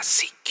breath, I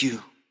seek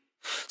you.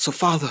 So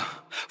Father,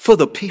 for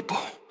the people,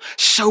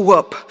 show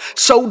up,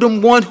 show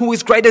them one who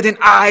is greater than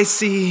I.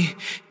 See,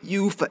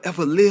 you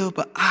forever live,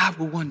 but I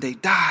will one day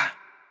die.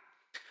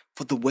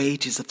 For the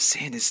wages of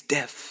sin is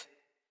death,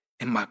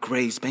 and my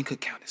grave's bank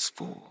account is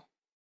full.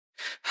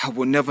 I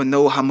will never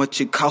know how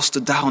much it costs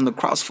to die on the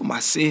cross for my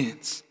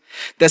sins.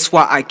 That's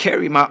why I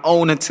carry my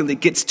own until it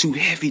gets too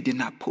heavy,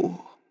 then I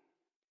pull.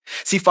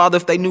 See, Father,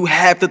 if they knew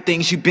half the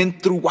things you've been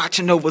through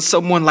watching over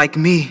someone like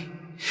me,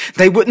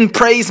 they wouldn't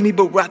praise me,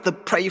 but rather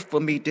pray for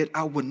me that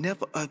I would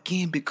never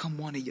again become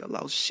one of your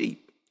lost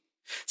sheep.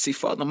 See,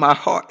 Father, my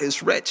heart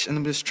is wretched, and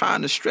I'm just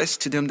trying to stress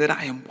to them that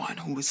I am one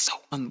who is so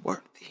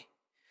unworthy.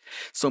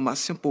 So my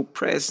simple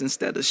prayers,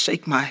 instead of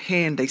shake my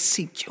hand, they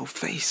seek your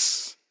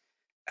face.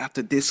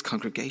 After this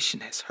congregation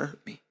has heard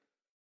me.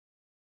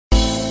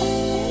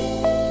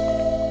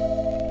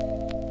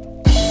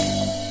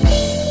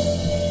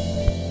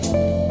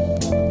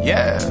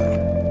 Yeah.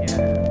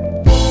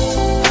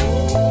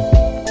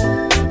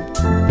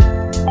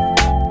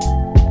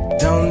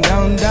 Down,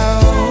 down,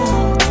 down.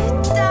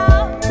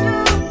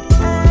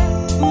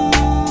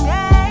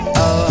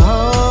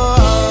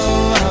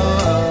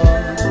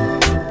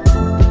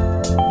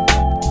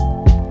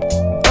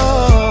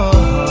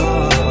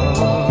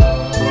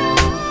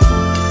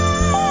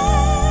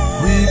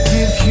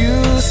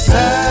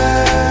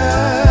 Sacrifice,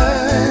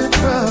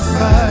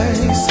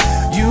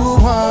 you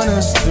want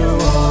us to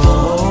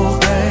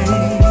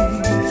obey.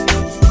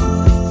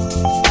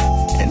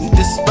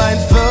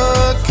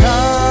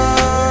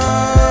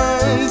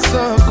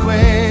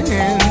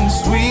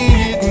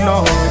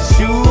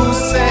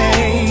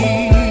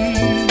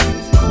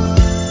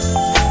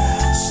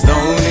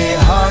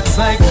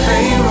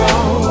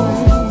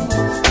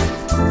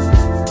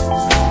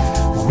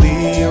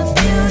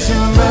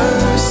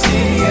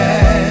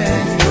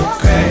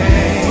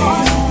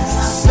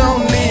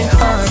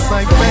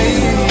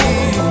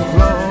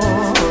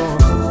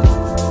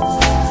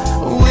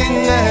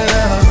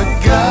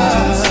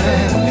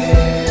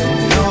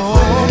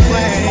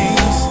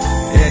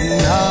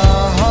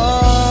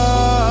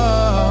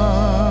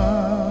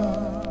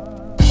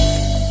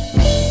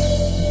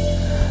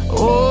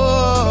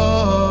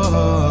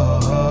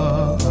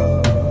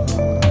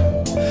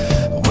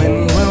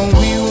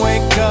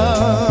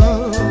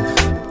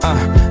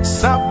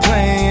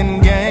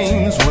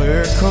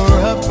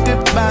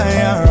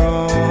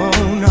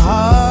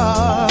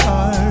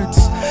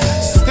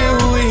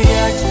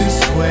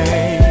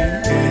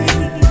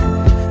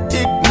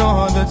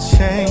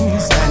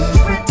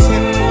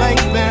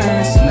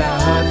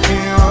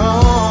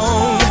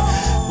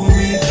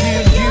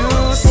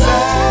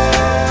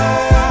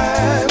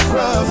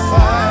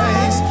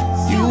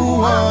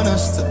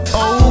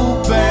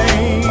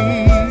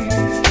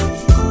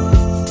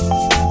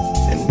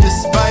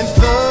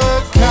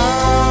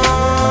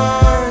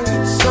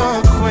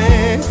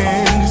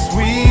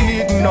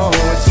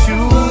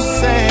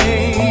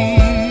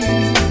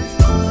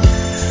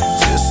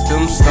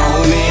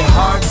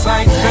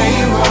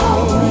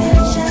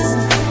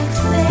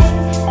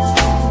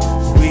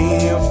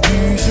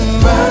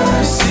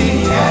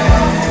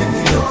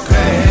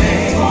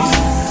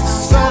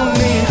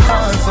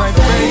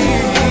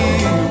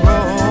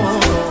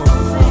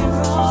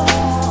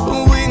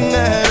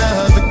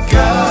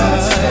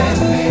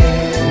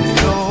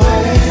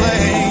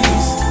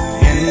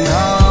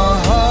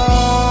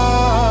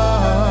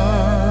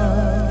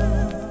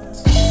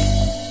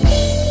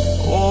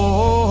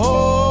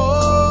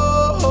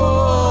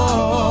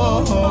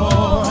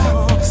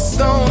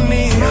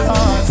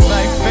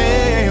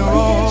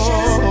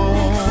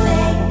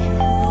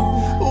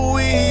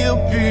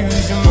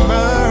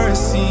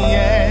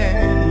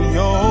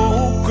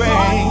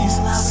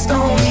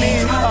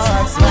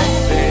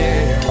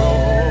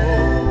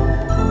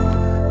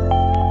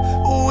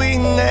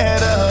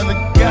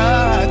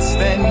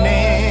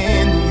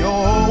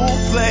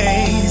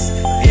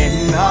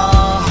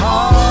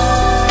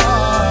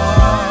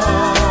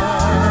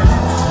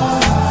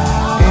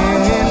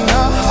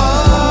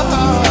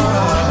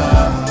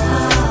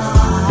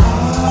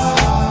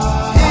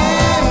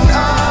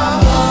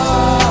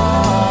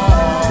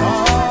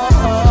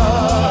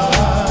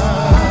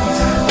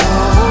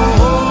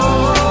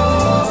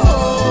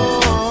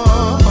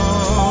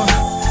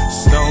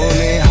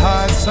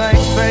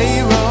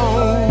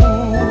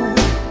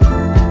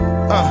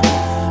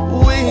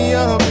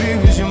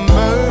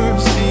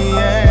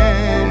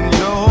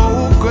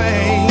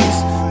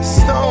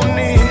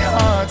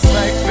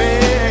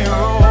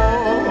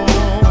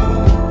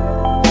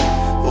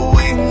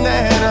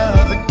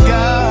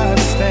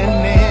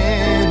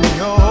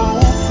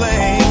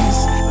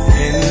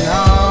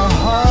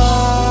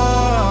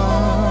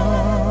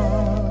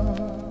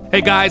 Hey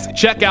guys,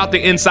 check out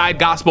the Inside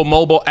Gospel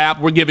mobile app.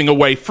 We're giving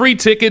away free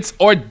tickets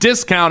or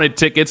discounted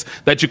tickets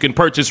that you can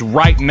purchase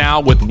right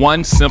now with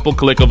one simple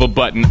click of a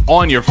button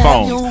on your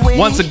phone.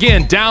 Once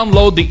again,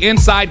 download the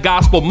Inside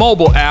Gospel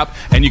mobile app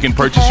and you can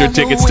purchase your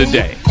tickets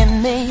today.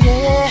 Can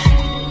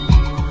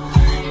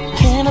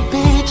I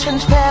be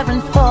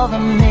transparent for a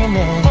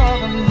minute?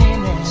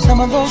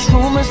 Some of those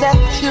rumors that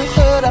you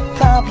heard, I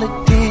probably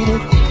did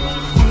it.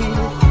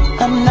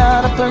 I'm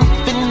not a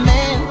perfect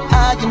man,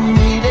 I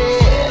admit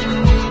it.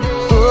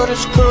 But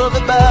it's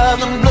covered by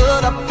the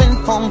blood I've been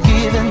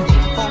forgiven.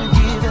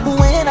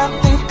 When I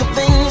think of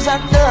things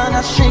I've done,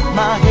 I shake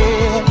my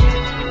head.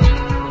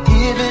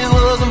 If it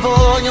wasn't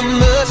for your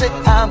mercy,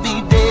 I'd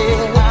be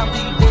dead.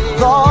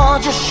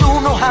 Lord, you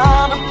sure know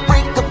how to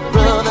break a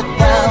brother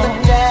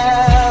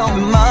down.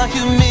 In my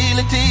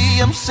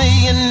humility, I'm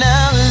saying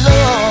now,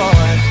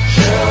 Lord,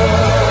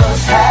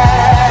 just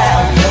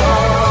have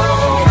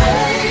your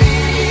way.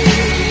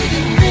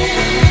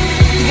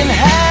 You can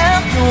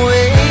have your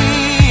way.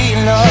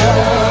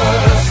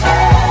 Just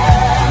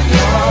have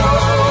your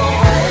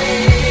way.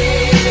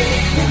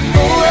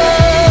 Whoa.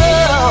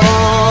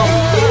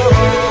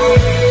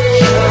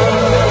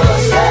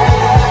 Just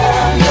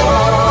have your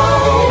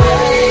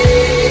way.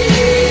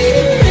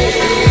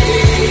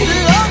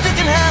 Lord, you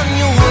can have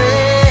your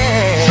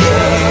way.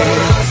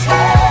 Just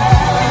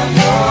have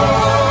your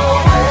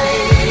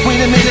way.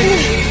 Wait a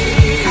minute.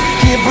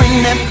 Can you bring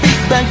that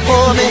beat back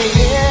for me?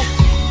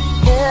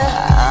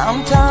 Yeah, I'm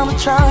tired of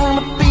trying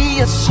to be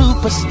a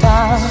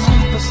superstar.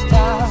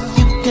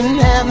 You can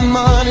have the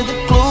money, the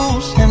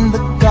clothes, and the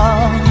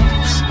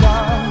guns.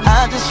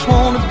 I just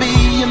wanna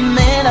be a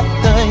man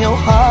after your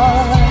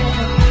heart.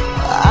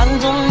 I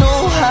don't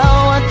know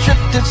how I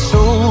drifted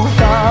so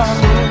far.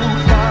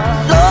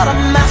 Lord,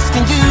 I'm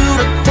asking you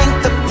to take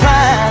the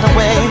pride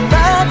away.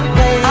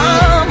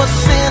 I'm a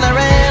sinner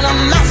and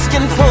I'm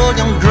asking for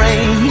your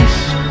grace.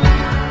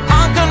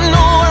 I got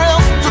nowhere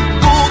else to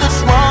go,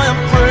 that's why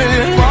I'm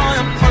praying.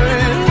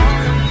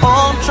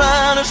 All I'm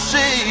trying to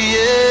say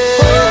is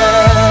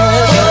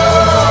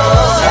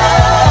just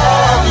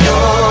have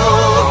your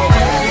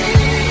way.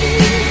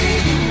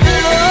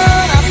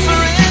 Lord, I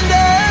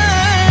surrender.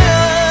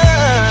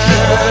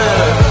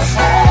 Just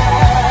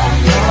have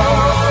your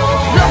way.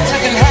 Lord, you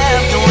can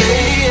have your way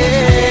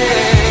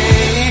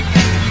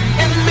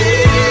in me.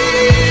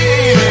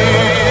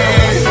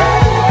 Just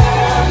have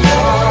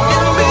your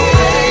way.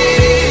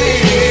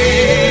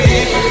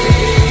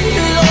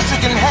 Lord, you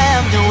can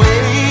have your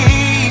way.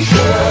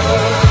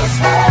 Just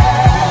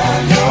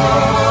have your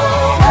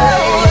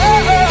way.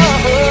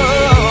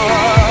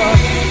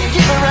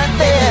 Keep it right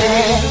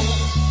there.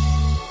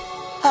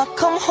 I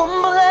come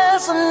humble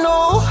as I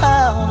know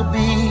how to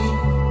be.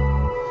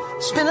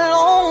 It's been a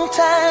long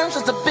time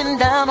since I've been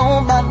down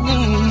on my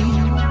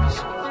knees,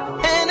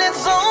 and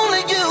it's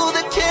only you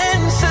that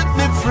can set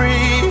me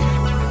free.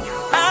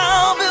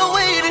 I'll be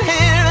waiting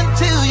here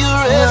until you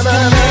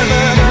rescue me.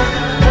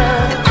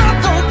 I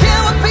don't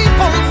care what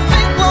people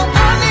think, well,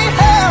 I need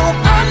help.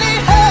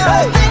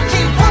 They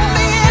keep putting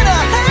me in a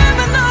hand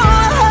and no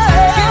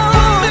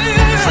help.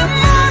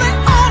 Somebody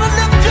ought to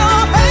lift your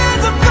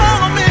hands in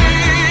front of me.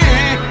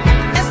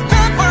 It's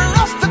time for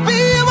us to be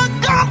what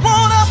God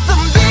wants us to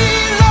be,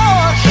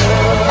 Lord.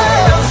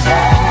 Just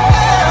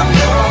have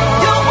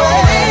your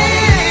way.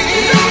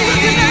 You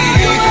can have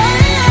your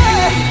way.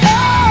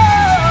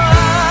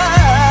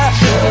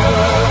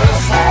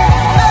 Just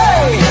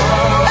have your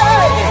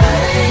way.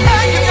 You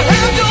can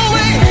have your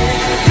way.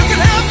 You can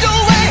have your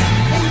way.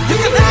 You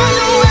can have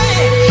your way.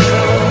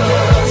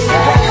 Just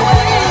have your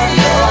way in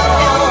me.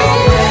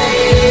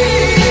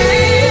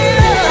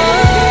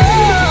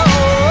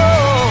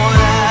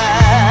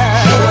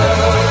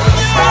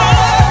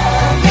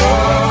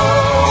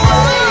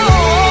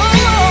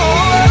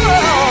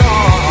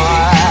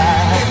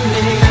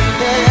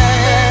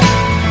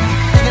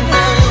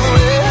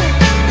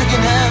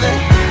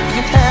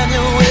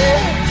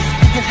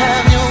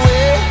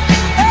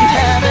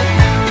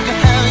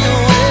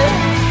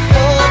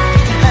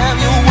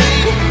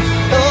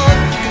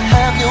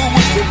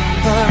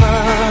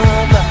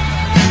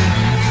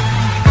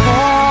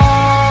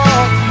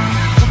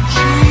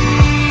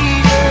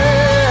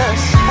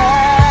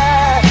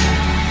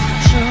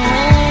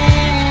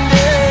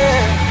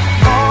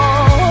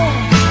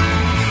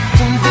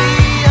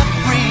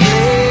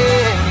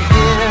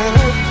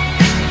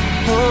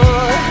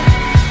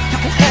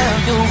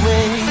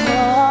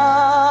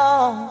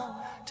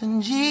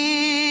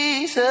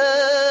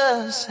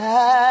 Jesus,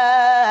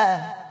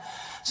 I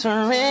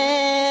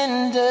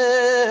surrender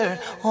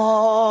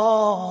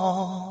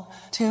all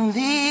to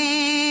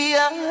thee.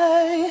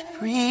 I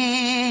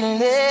freely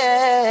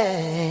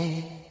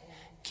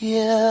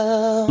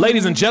give.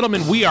 Ladies and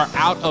gentlemen, we are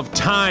out of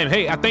time.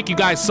 Hey, I thank you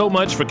guys so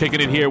much for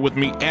kicking it here with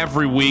me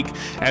every week.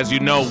 As you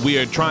know, we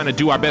are trying to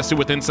do our best here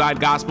with Inside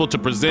Gospel to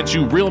present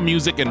you real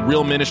music and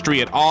real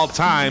ministry at all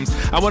times.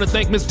 I want to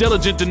thank Miss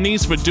Diligent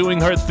Denise for doing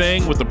her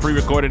thing with the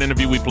pre-recorded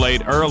interview we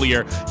played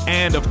earlier.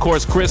 And, of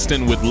course,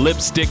 Kristen with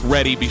Lipstick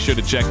Ready. Be sure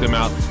to check them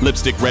out,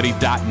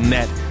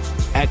 lipstickready.net.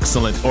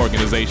 excellent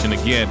organization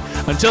again.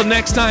 Until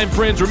next time,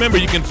 friends, remember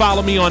you can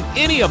follow me on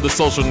any of the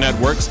social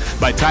networks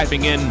by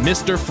typing in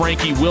Mr.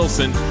 Frankie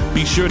Wilson.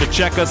 Be sure to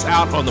check us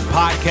out on the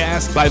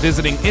podcast by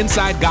visiting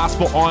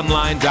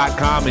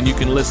InsideGospelOnline.com, and you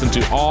can listen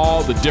to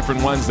all the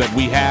different ones that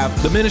we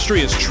have. The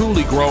ministry is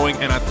truly growing,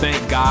 and I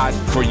thank God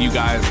for you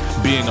guys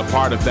being a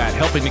part of that,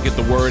 helping to get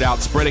the word out,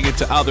 spreading it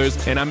to others.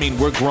 And I mean,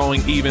 we're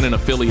growing even in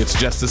affiliates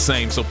just the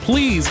same. So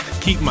please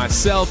keep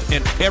myself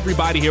and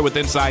everybody here with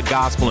Inside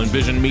Gospel and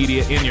Vision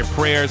Media in your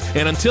prayers.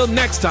 And until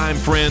next time,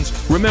 friends,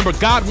 remember,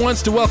 God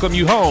wants to welcome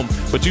you home,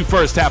 but you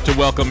first have to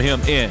welcome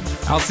him in.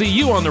 I'll see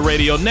you on the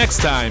radio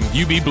next time.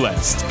 You be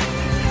blessed.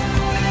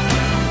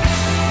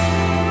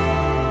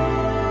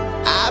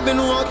 I've been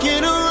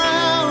walking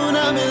around,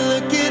 I've been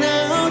looking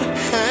out,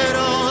 and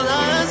all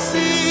I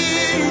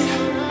see,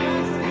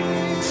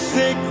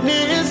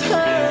 sickness,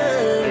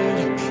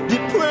 hurt,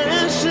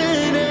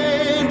 depression,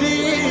 and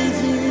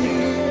disease.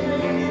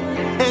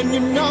 And you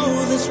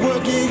know this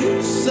world can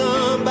use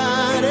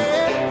somebody.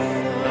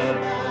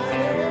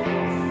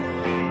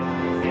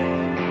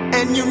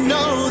 And you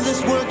know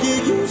this world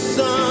can use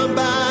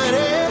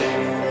somebody.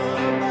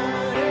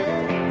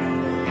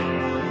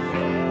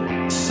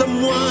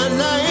 Someone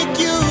like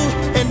you,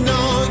 and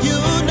all you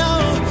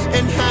know,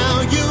 and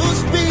how you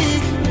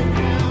speak.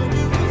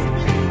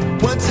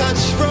 One touch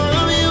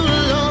from you,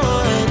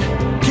 Lord,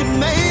 can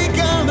make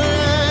a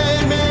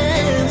blind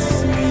man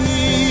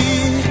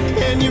see.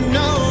 And you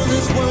know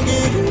this world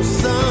can use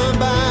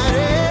somebody.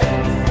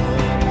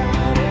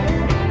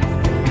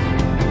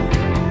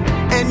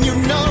 And you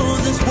know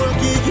this world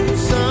can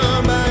use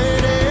somebody.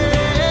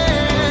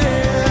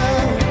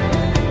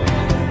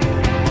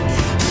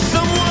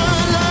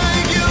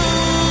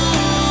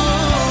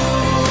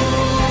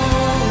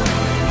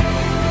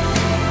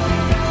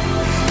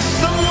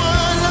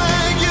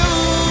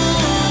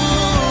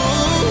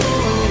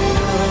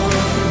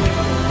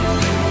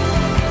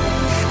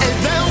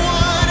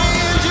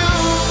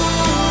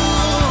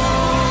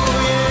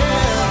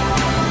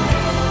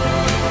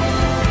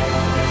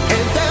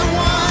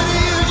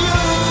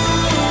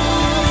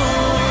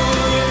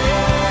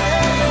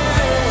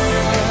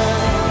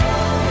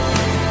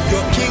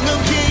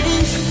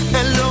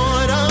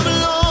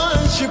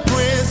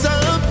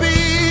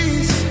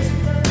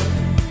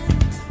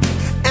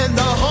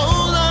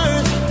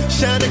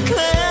 Shall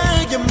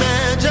declare your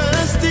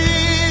majesty.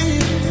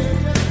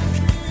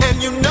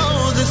 And you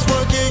know this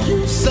world can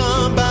use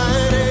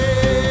somebody.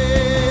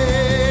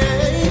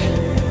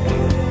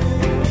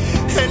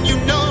 And you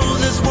know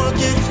this world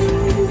can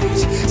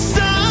use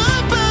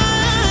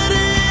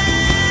somebody.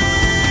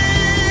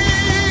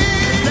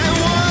 That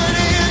one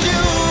is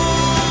you.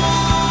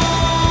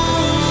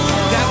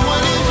 That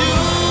one is you.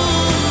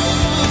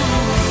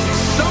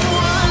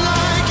 Someone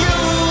like you.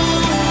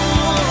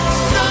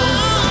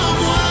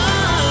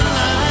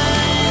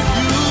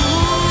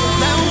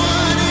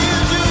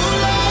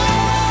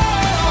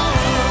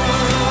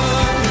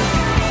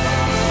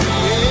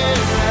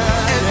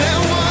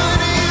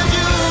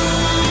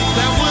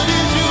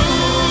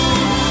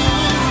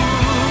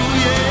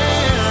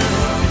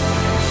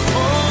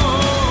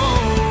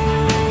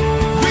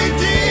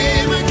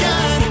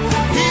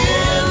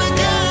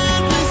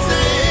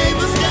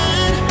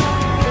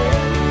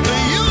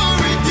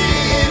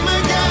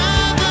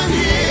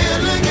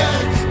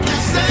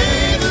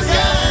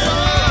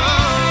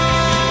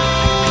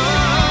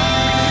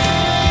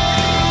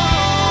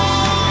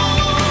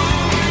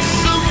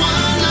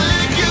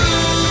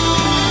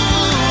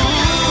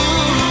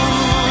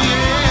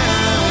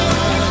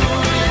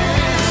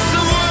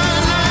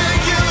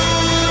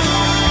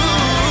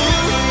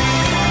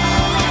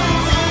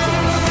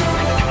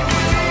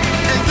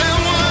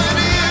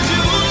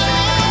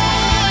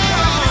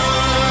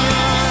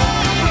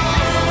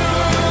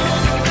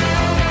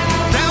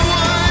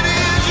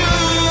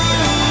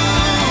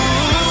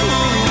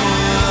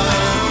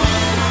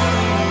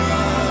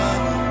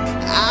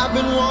 I've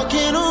been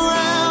walking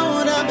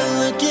around, I've been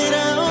looking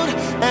out,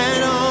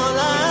 and all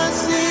I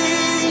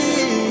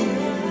see.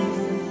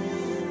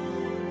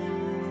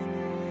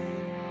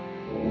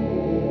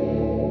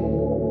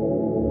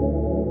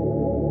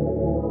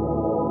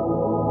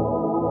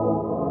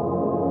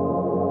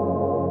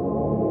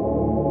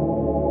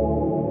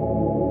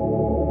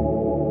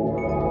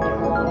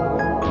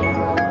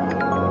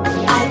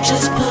 I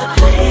just put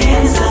my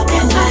hands up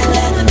and I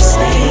let them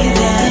stay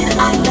there. And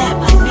I let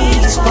my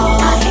knees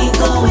fall. I ain't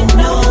going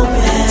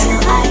nowhere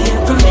till I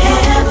hear from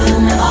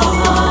heaven.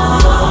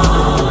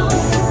 Oh,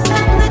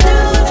 and the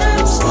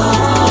dewdrops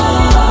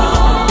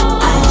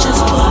fall. I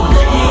just put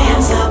my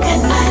hands up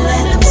and I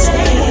let them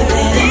stay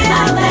there. Then I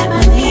let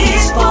my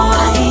knees fall. I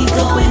ain't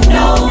going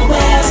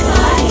nowhere till I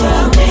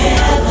hear from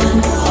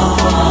heaven.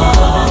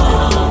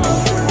 Oh,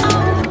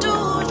 and the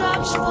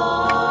dewdrops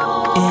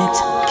fall. It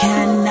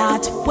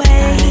cannot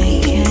wait.